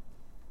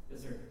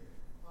 Yes, sir.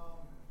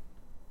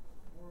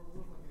 We're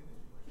looking at an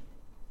issue.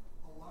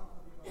 A lot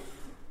of the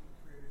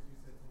creators you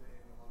said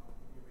today, and a lot of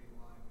people you made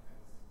line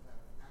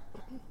have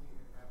actively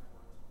and have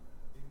worked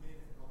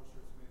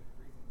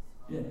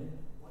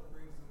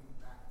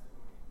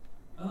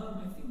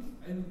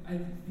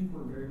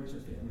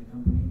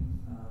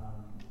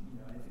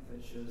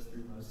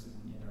most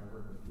in our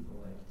work with people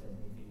like Ted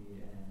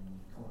Navy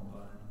and Cullen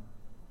Bunn.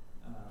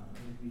 I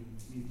think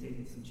we've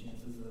taken some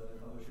chances that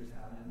other publishers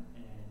haven't,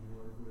 and we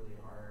work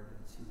really hard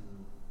to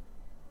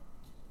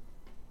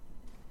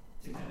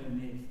kind of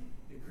make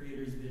the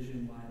creator's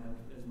vision line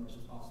up as much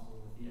as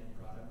possible with the end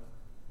product,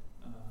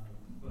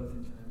 both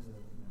in terms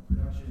of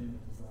production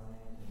and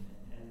design and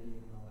editing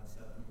and all that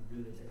stuff. And we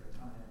really take our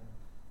time.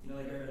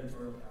 Like our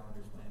editorial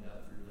calendar is planned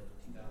out through like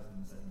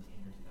 2017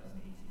 or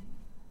 2018.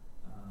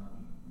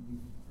 We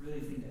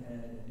really think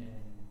ahead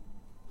and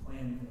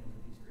plan things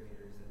with these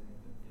creators and make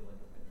them feel like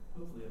they're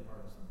hopefully a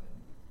part of something.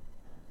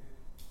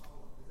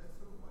 Is that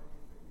sort of why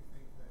you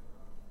think that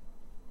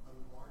a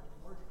large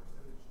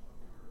percentage of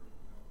your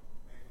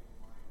annual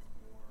line is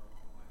more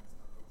online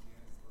stuff,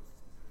 OGN, as opposed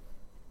to specific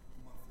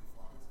monthly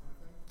floppies kind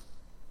of thing?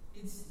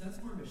 That's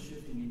more of a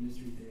shifting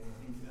industry thing. I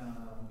think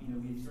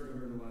we've sort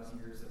of over the last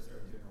year or so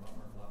started doing a lot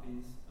more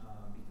floppies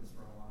because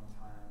for a long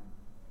time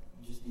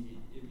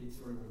it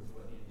sort of was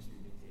what the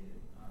industry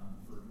dictated.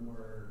 For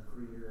more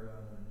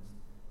creator-owned,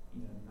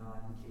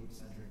 non-Cape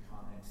centric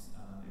comics,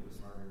 it was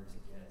harder to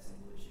get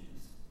single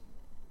issues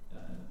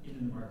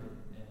into the market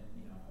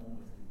and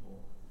home with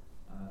people.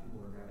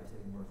 People were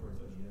gravitating more towards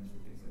OGMs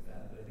for things like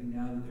that. But I think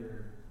now that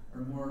there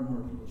are more and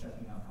more people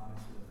checking out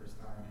comics for the first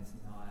time, it's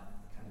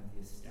not kind of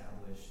the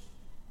established,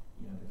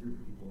 the group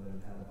of people that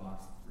have had a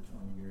box for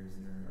 20 years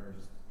and are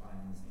just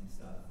buying the same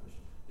stuff, which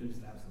there's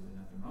absolutely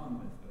nothing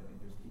wrong with. But I think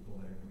there's people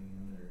that are coming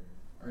in that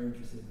are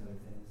interested in other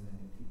things, and I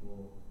think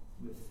people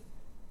with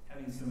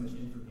having so much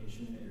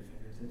information at your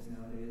fingertips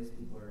nowadays,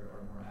 people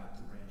are more apt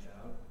to branch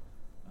out.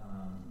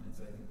 And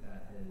so I think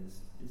that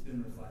it's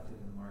been reflected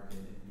in the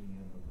market and being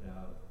able to put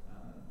out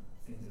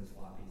things as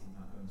floppies and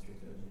not going straight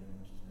to OGN,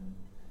 which has been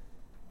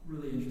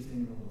really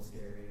interesting and a little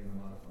scary and a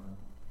lot of fun.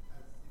 Do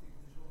you think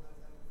digital has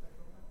had an effect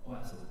on that? Oh,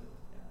 absolutely.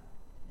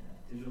 Yeah.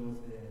 Digital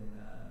has been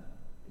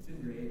it's been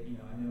great.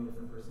 I know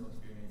from personal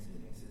experience it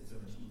makes it so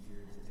much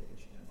easier to take a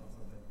chance on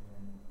something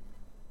when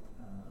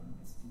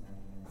it's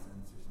 99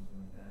 cents or something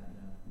like that.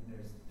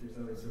 There's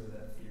always sort of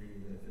that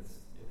theory that if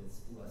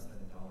it's less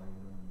than $1,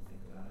 you don't even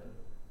think about it.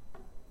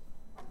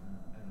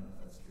 I don't know if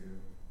that's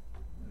true.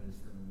 I know it is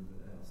for me,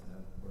 but I also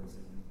have poor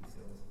decision-making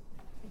skills.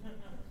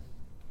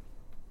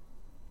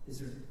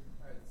 Is there?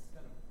 Alright, it's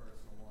kind of a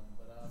personal one,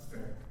 but That's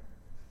fair.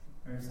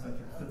 Or it's like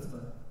your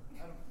chutzpah.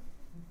 Out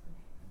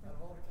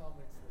of all the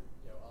comics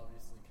that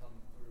obviously come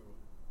through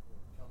the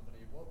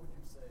company, what would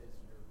you say is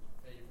your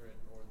favorite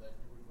or that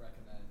you would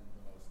recommend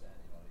the most to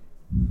anybody?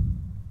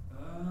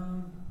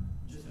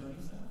 Just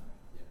Oni stuff.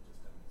 Yeah,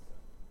 just Oni stuff.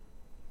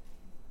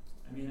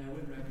 I mean, I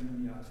wouldn't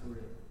recommend the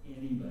auteur to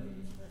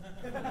anybody,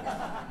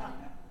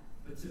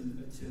 but to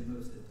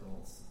most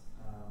adults.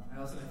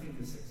 I think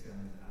the Six Gun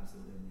is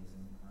absolutely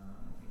amazing. I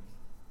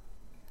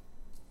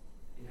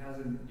think I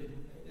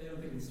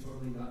don't think it's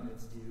totally gotten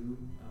its due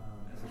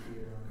as a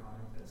creator-owned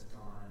comic that's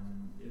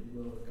gone. It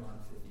will have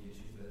gone 50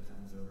 issues by the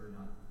time it's over,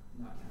 not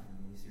counting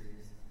the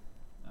miniseries.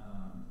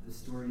 The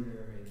story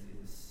there is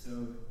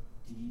so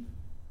deep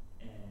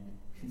and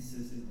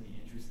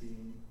consistently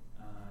interesting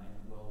and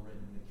well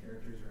written. The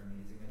characters are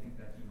amazing. I think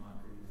Becky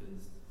Moncrief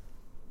is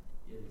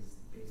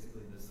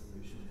basically the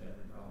solution to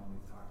every problem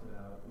we've talked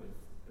about with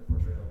the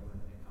portrayal of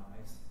women in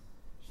comics.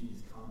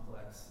 She's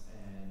complex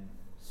and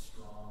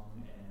strong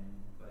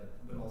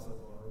but also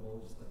vulnerable.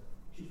 Just like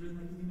she's written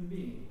like a human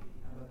being.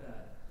 How about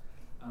that?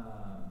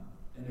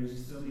 And there's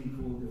just so many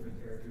cool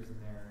different characters in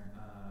there.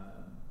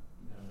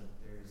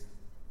 There's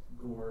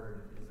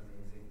Gord is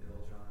amazing.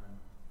 Bill John.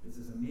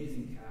 It's this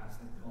amazing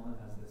cast, and Cullen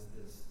has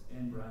this,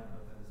 and Brian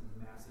both have this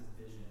massive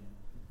vision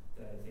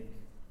that I think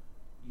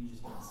you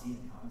just don't see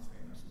in comics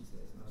very much these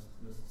days.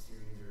 Most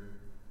series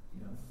are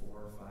 4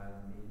 or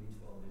 5, maybe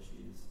 12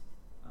 issues.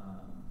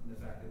 The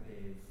fact that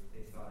they've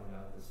thought it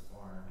out this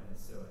far and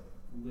it's so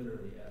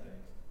literally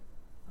epic.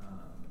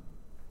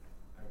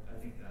 I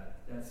think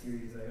that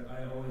series,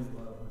 I always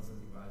love when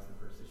somebody buys the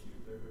first issue,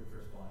 the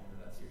first volume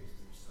of that series,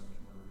 because there's so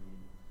much more to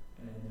read.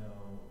 And I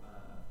know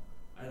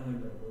I only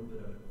read a little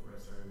bit of it before I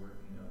started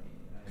working at Oni,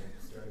 and I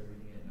started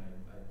reading it and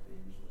I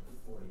binged like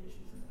 40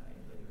 issues in a night.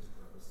 Like, it was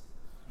gross.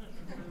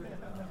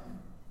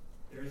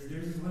 There's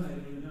this one I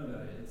didn't even know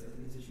about it. I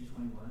think it's issue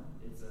 21.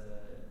 It's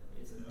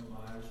an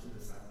homage to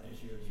the silent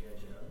issue of G.I.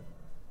 Joe.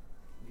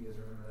 If you guys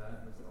remember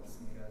that, there's all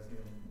some guys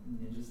doing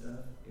ninja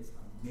stuff. It's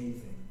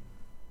amazing.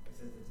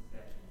 Except it's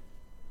Becky.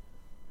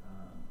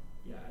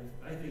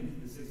 I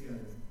think The Six Gun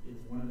is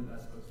one of the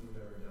best books we've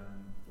ever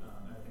done.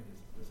 I think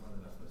it's one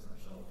of the best books on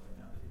the shelf right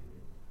now,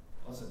 period.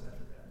 Also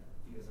Petrograd.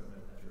 If you guys haven't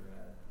read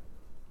Petrograd,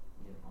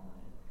 get on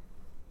it.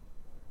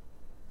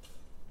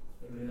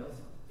 Anybody else?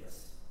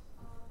 Yes.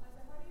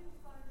 How do you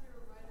find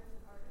your writers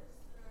and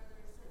artists? Are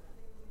there certain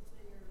things you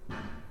say you're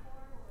looking for,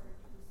 or you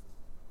just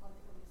like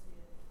when you see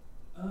it?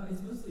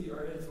 It's mostly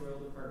our editorial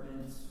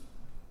department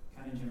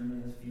kind of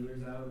generally has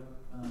feelers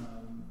out.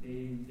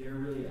 They're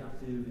really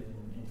active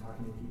in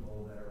talking to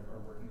people that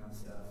are working on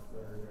stuff,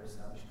 whether they're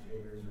established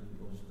creators or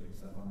people just putting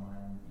stuff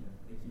online.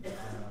 They keep an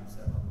eye on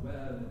stuff on the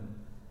web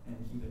and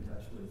keep in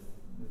touch with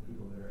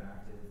people that are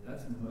active.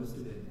 That's most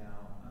of it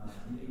now.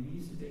 We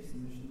used to take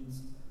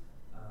submissions,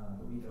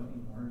 but we don't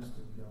anymore just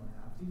because we don't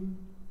have to.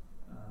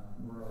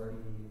 We're already,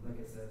 like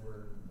I said,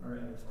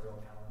 our editorial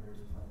calendar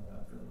is planned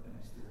out for like the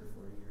next 3 or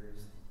 4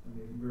 years. I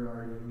mean,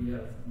 we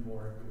have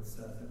more good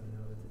stuff than we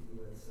know what to do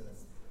with, so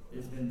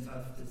it's been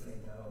tough to say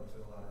no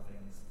to a lot of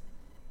things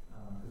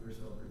because we're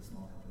still a pretty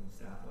small company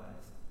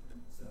staff-wise.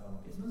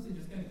 So it's mostly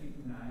just kind of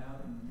keeping an eye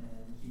out and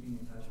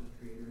keeping in touch with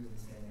creators and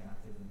staying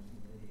active in the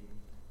community,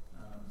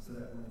 so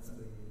that when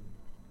somebody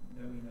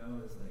that we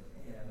know is like,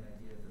 hey, I have an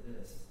idea for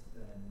this,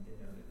 then they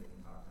know that they can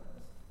talk to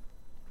us.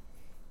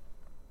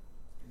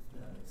 If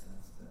that makes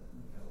sense, that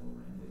we got a little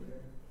rambly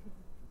there.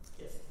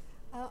 Yes.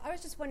 I was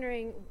just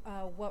wondering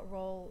what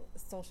role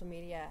social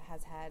media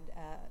has had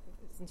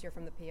since you're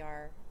from the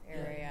PR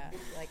area. Yeah.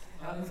 Like,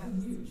 it's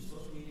been huge.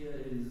 Social media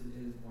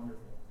is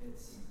wonderful.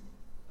 It's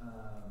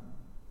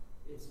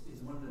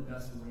one of the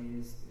best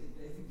ways.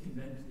 I think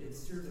it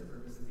serves a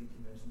purpose I think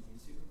conventions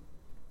used to,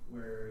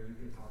 where you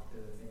could talk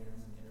to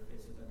fans and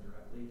interface with them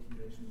directly.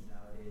 Conventions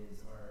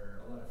nowadays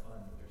are a lot of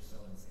fun, but they're so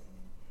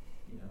insane.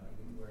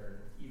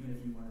 Where even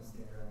if you want to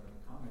stand around with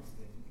comics,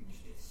 you can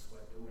just get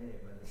swept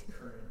away by this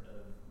current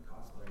of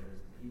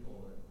cosplayers and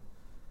people and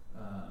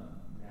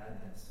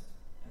madness.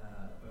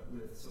 But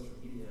with social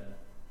media,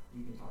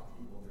 you can talk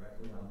to people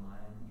directly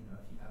online.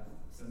 If you have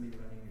somebody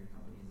running your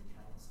company's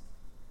accounts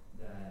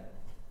that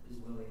is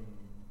willing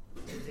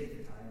to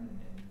take the time and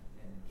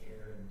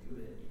care and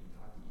do it, you can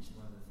talk to each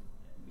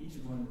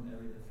one and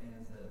every of the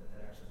fans that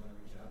actually want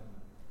to reach out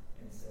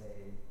and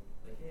say,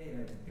 like, hey,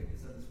 I picked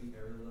this up this week,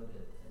 I really loved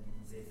it, and you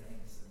can say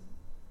thanks and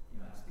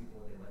ask people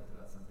what they liked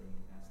about something,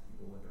 and ask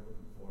people what they're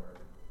looking for.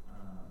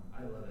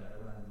 I love it. I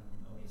run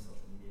Oni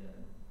social media,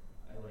 and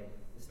I like,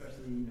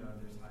 especially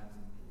there's times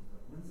when people are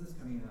like, when's this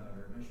coming out,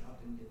 or my shop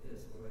didn't get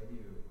this, what do I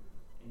do?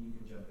 And you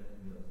can jump in and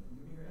be like, give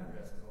me your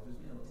address, and I'll just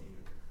mail it to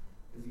you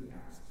because you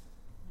asked.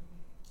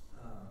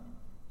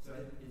 So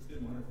it's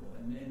been wonderful,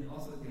 and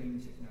also getting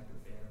to connect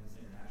with fans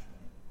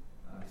internationally.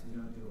 So we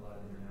don't do a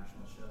lot of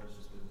international shows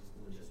just because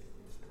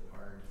logistically it's really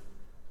hard,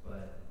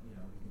 but we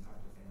can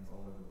talk to fans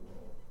all over the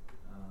world,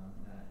 and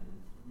that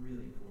is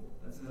really cool.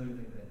 That's another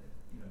thing that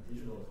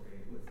digital is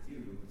great with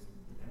too, is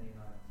depending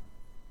on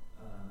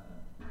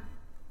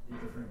the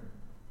different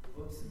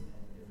books and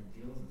the different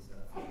deals and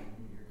stuff. You can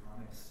move your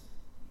comics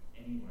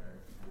anywhere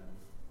if you have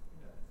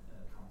a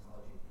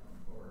Comixology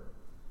account or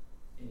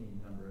any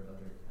number of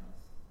other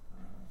accounts.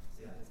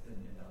 So yeah, it's been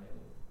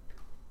invaluable.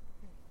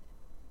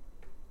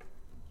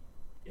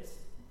 Yes?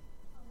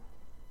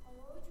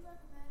 What would you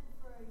recommend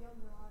for a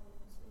younger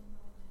audience in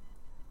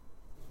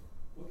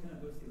What kind of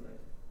books do you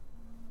like?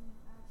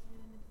 action?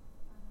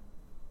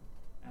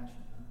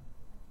 Action, huh?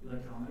 You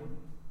like comedy?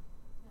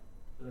 Yeah.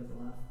 You like to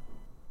laugh?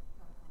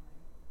 Not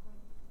comedy.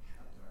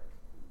 How dark.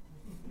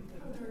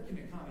 How dark can a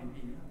comedy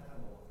be? You're not that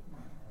old. Come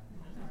on, man.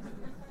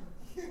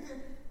 You're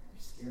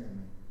scaring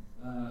me.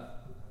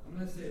 I'm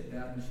going to say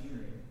Bad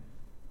Machinery.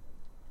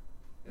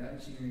 Bad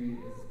Machinery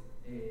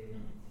is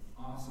an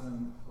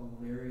awesome,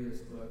 hilarious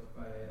book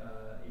by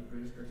a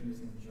British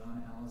cartoonist named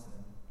John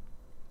Allison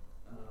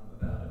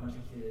about a bunch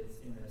of kids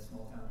in a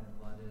small town in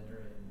London,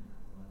 or in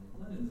London.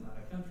 London's not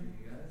a country,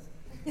 you guys.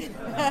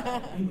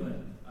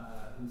 England,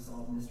 who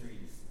solve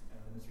mysteries, and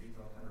the mysteries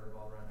all kind of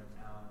revolve around their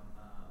town.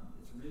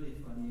 It's really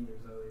funny.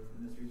 The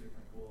mysteries are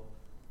kind of cool.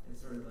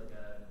 It's sort of like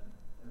a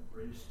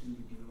British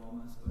Scooby-Doo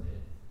almost, but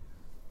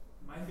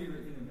my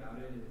favorite thing about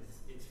it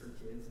is it's for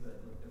kids,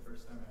 but like the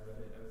first time I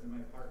read it, I was in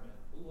my apartment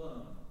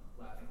alone,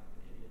 laughing like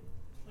an idiot.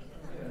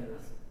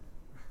 Because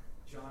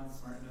John's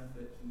smart enough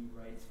that he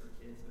writes for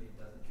kids, but he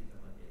doesn't treat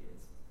them like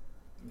idiots.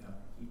 He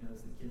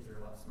knows that kids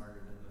are a lot smarter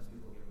than most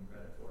people give him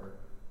credit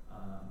for.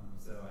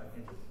 So I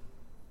think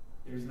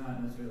there's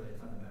not necessarily a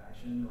ton of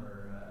action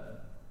or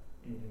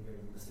anything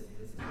very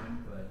lascivious in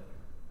him, but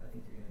I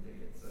think you're going to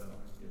dig it, so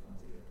I'm just give one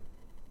to you.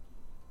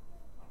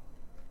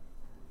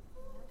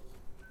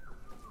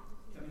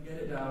 Come and get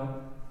it,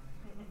 Dow.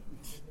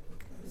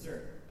 Yes, sir.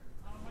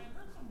 I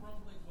heard some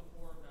rumblings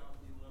before about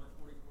the Letter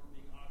 44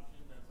 being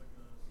optioned as like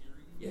a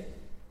series. Yeah. Is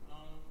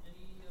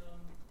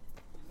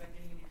that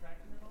getting any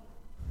traction at all?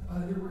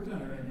 They're working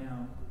on it right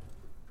now.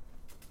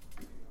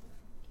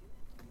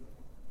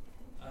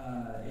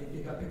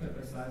 It got picked up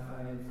by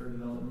Sci-Fi for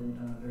development.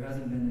 There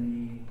hasn't been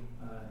any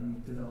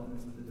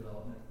developments with the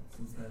development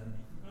since then.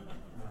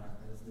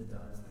 That's the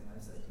dumbest thing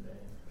I've said today.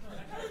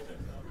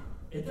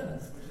 It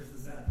does, which is the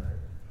sad part.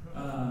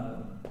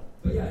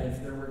 But yeah,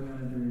 they're working on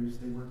it.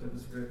 They worked up a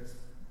script,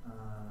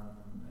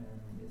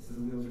 and so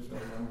the wheels are still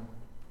rolling.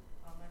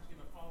 I'm actually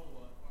going to follow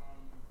up.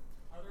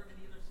 Are there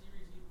any other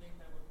series you think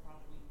that would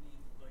probably be,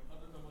 like,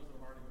 other than ones that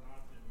have already been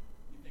optioned,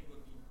 you think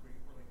would be great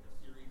for like a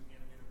series,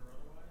 animated or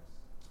otherwise?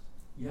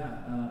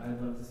 Yeah, I'd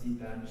love to see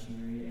Bad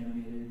Machinery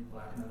animated,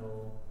 Black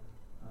Metal,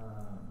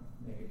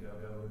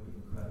 Mechagogo would be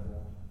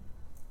incredible.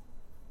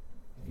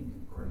 I think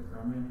Courtney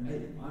Crumrin.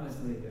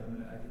 Honestly,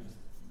 I could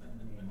just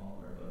name all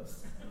of our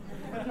books. Ask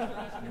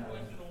a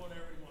question on what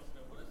everybody wants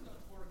to know. What is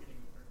Nuts 4 getting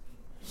in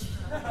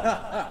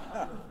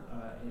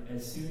 13?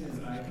 As soon as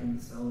I can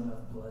sell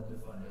enough blood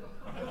to fund it.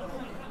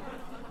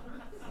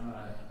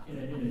 In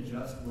a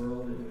just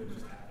world, it would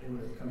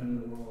have come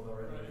into the world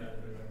already without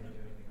anybody having to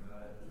do anything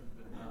about it.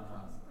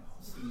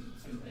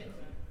 Soon may.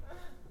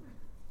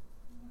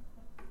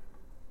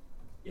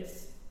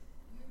 Yes.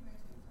 You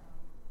mentioned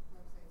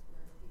websites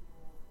where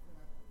people put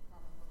up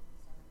comic books and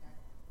stuff like that.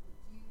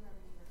 Do you have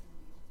any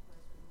recommendations for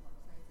certain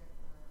websites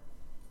that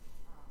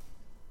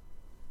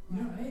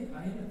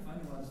I ended up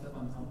finding a lot of stuff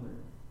on Tumblr.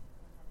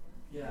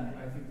 Yeah,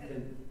 I think that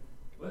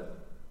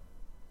what?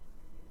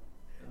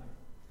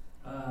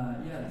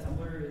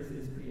 Tumblr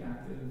is pretty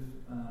active.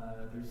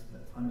 There's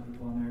a ton of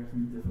people on there. It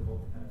can be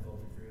difficult to kind of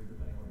filter through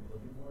depending on what you're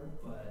looking for,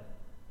 but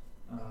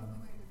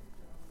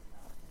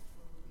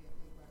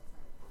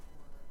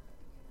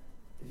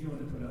if you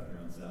want to put up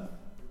your own stuff,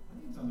 I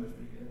think Tumblr's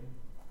pretty good.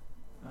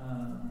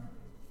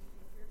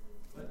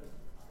 What?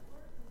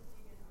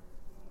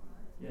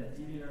 Yeah,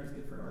 DeviantArt is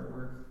good for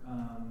artwork.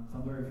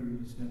 Tumblr, if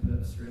you're just going to put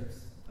up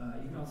strips.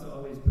 You can also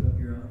always put up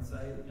your own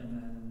site and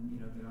then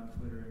get on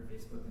Twitter and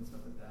Facebook and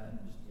stuff like that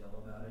and just yell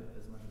about it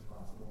as much as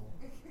possible.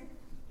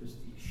 Just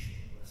be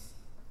shameless.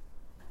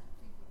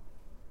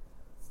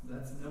 So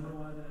that's number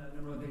one thing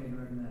I can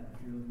recommend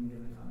if you're looking to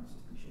get into comics.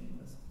 Just be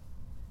shameless.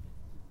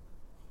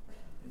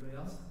 Anybody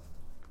else?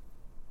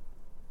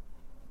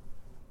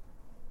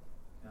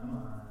 Come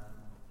on.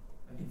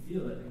 I can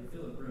feel it. I can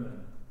feel it brewing.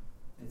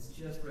 It's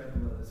just right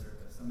below the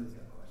surface. Somebody's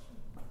got a question.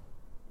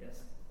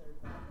 Yes?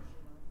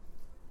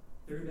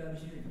 Third Bad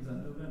Machinery comes out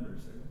in November,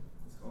 sir.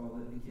 It's called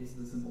The Case of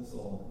the Simple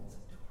Soul. It's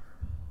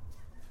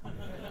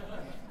adorable.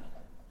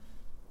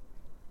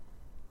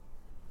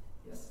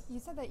 Yes? You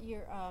said that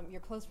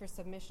you're closed for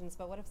submissions,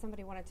 but what if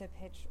somebody wanted to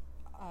pitch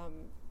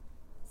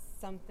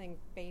something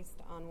based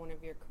on one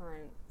of your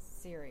current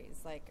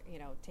series, like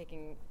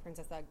taking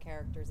Princess Ugg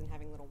characters and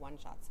having little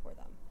one-shots for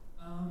them?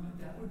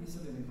 That would be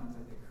something to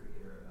contact the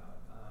creator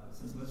about.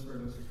 Since most of our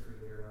books are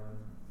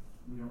creator-owned,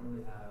 we don't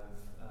really have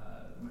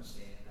much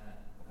say in that.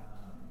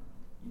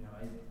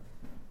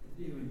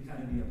 It would kind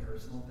of be a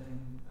personal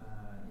thing.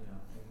 And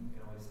you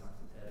can always talk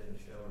to Ted at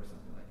a show or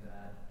something like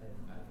that,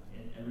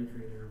 and every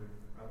creator would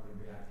probably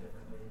react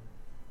differently.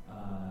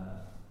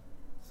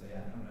 So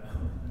yeah, I don't know.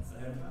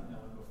 I haven't found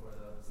that one before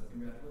though, so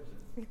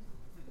congratulations.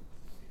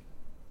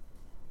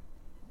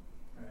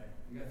 All right,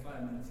 we got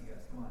 5 minutes, you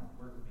guys. Come on,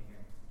 work with me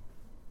here.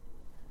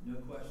 No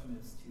question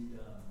is too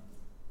dumb.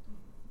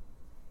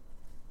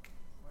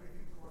 Why do you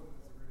think Portland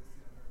is the greatest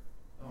city on earth?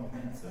 Oh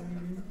man, so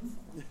many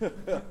reasons.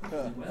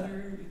 The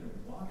weather, you can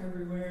walk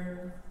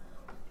everywhere.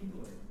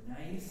 People are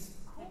nice.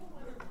 Cold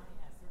weather, my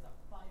ass. There's a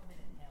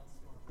 5-minute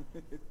hailstorm.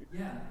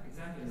 Yeah,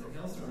 exactly. It's a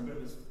hailstorm, but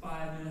it was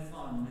 5 minutes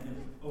long and then it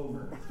was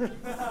over.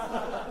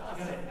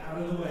 Got it out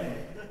of the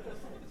way.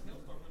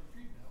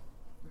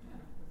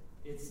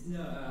 It's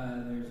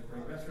there's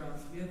great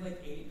restaurants. We have like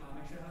 8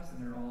 comic shops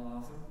and they're all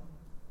awesome.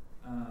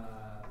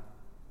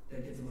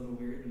 That gets a little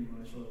weird when you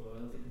want to show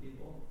loyalty to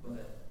people,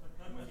 but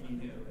what can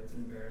you do? It's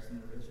an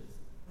embarrassment of riches.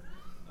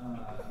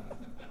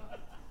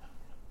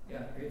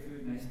 Yeah, great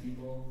food, nice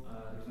people.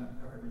 There's not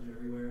garbage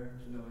everywhere,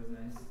 which is always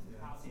nice.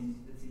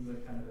 It seems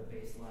like kind of a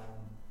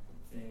baseline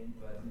thing,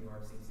 but New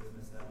York seems to have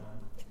missed that one.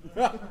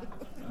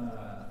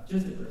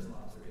 Just a personal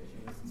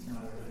observation. It's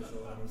not an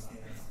official on these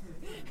stands.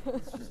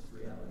 It's just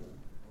reality.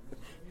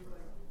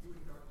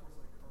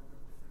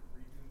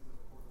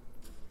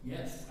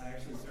 Yes, I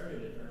actually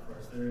started at Dark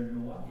Horse. They're in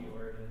Milwaukee,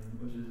 Oregon,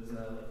 which is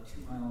like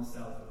 2 miles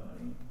south of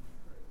Oni.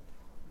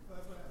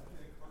 That's why I'm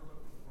getting carved up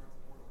different parts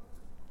of Portland.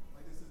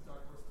 Like this is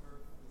Dark Horse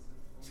Turf.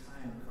 This is.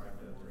 I am carved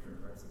up different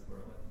parts of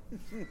Portland.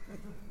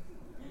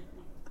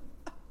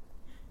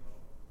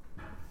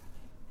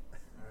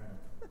 All right,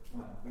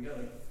 come on. We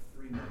got like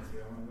 3 minutes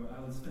here.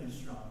 Let's finish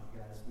strong, you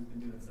guys. We've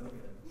been doing so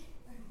good.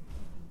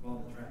 We've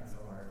all been trying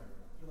so hard.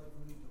 You like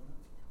Voodoo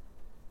Donuts?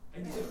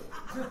 I do.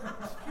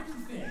 Here's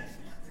the thing.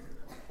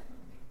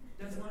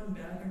 That's one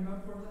bad thing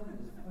about Portland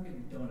is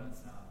fucking donut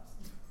snobs.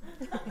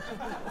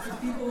 So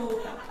people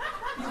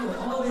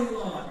all day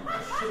long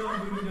shit on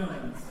Voodoo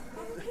Donuts.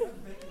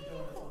 Bacon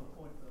donuts on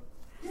point though.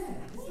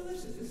 Yeah, it's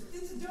delicious.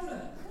 It's a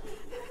donut.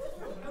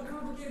 How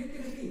complicated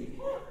can it be?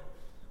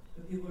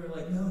 But people are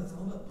like, no, it's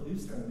all about Blue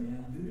Star,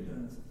 man. Voodoo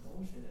Donuts is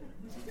bullshit.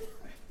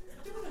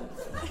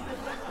 Donuts.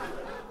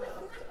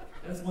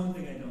 That's one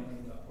thing I don't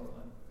like about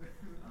Portland.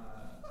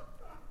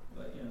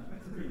 But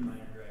it's a pretty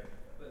minor gripe.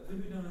 But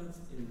Voodoo Donuts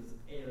is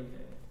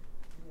A-okay.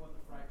 You want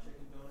the fried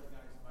chicken donut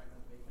guys fighting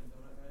the bacon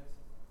donut guys?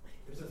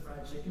 There's a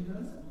fried chicken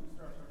donut? Blue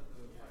Star started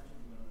the fried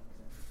chicken donut.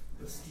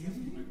 Excuse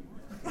me?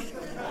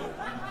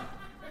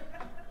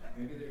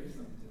 Maybe there is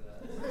something to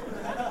that.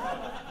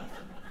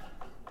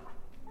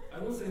 I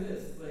will say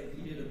this, like,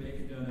 he did a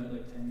bacon donut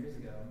like 10 years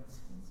ago.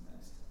 What's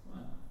next? Come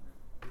on.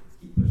 Let's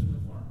keep pushing the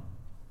form.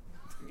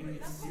 We're going to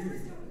get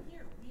serious about it.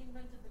 Here, we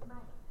invented the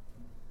cronut.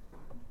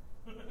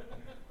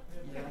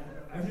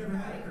 Yeah, I've never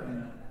had a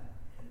cronut.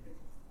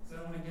 So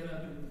I want to get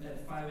up at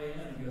 5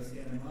 a.m. and go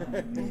stand in line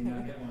and maybe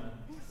not get one.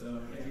 So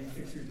maybe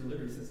fix your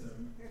delivery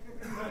system.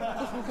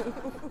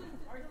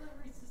 Our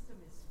delivery system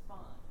is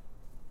fun.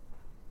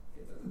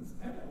 It doesn't.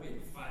 I'm not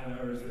waiting 5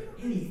 hours for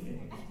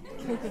anything. Have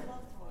you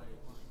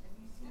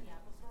seen the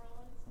Apple Store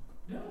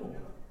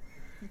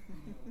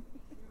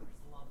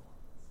Love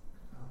lines.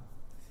 Oh,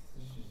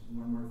 it's just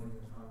one more thing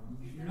that's wrong.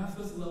 You're not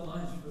supposed to love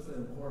lines, you're supposed to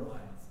abhor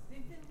lines.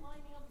 They've been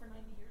lining up for 90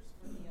 years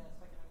for the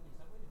Second Avenue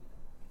subway to be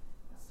done.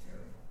 That's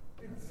terrible.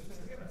 That's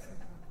just depressing.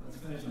 Let's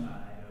finish on a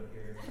high note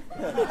here. Does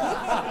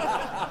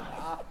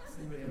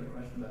anybody have a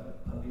question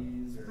about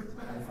puppies or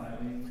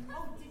high-fiving?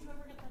 Oh, did you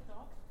ever get that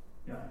dog?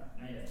 No,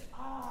 not yet.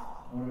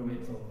 Ah. I want to wait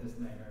until this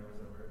nightmare was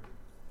over.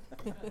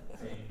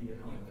 So you can get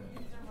home with it.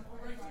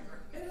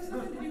 It has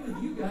nothing to do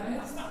with you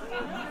guys. You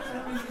guys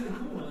happen to be the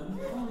cool ones.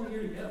 We're all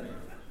here together.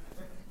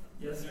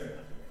 Yes, sir.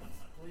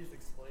 Please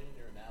explain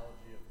your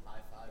analogy of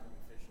high-fiving a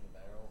fish in a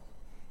barrel.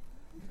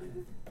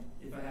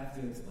 If I have to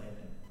explain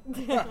it.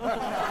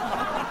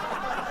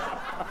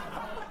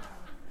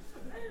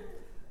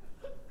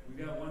 We've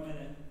got 1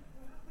 minute.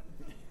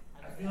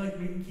 I feel like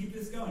we can keep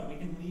this going. We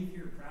can leave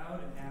here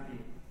proud and happy.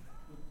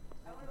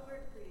 I want to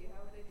work for you.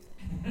 How would I do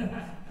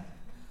that?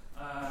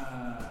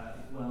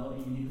 Well,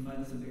 you need to find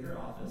us a bigger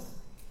office,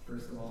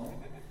 first of all,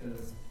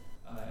 because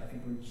I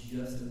think we're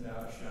just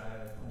about shy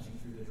of punching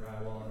through the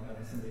drywall and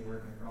having somebody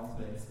work in crawl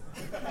space.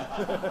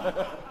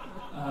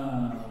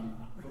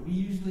 But we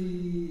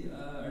usually,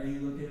 are you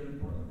located in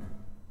Portland?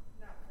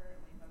 Not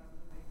currently, but I'm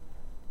moving.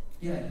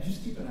 Yeah,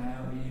 just keep an eye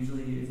out. We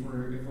usually, if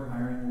we're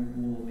hiring,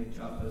 we'll make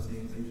job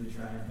postings. I usually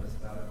try and post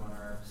about them on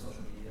our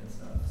social media and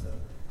stuff. So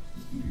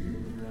just keep your ear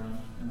to the ground.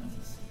 And that's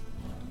just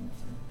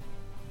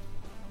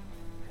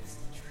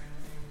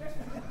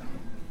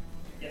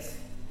yes.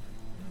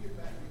 When you get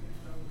back, we can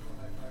do a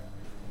high five.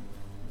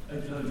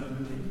 Another jump in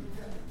the lead?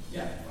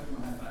 Yeah, I'll give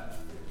him a high five.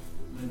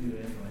 I'm going to do it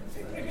anyway.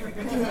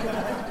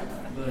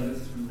 But this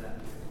is from Zach.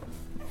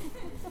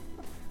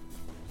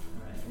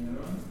 Alright, any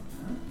other ones?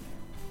 Huh?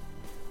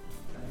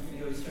 I think he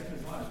always checking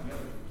his watch. We got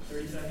like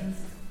 30 seconds?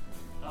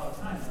 Oh,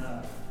 time's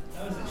up.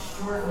 That was a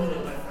short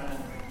minute, my friend.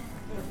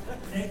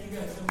 Thank you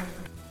guys so much for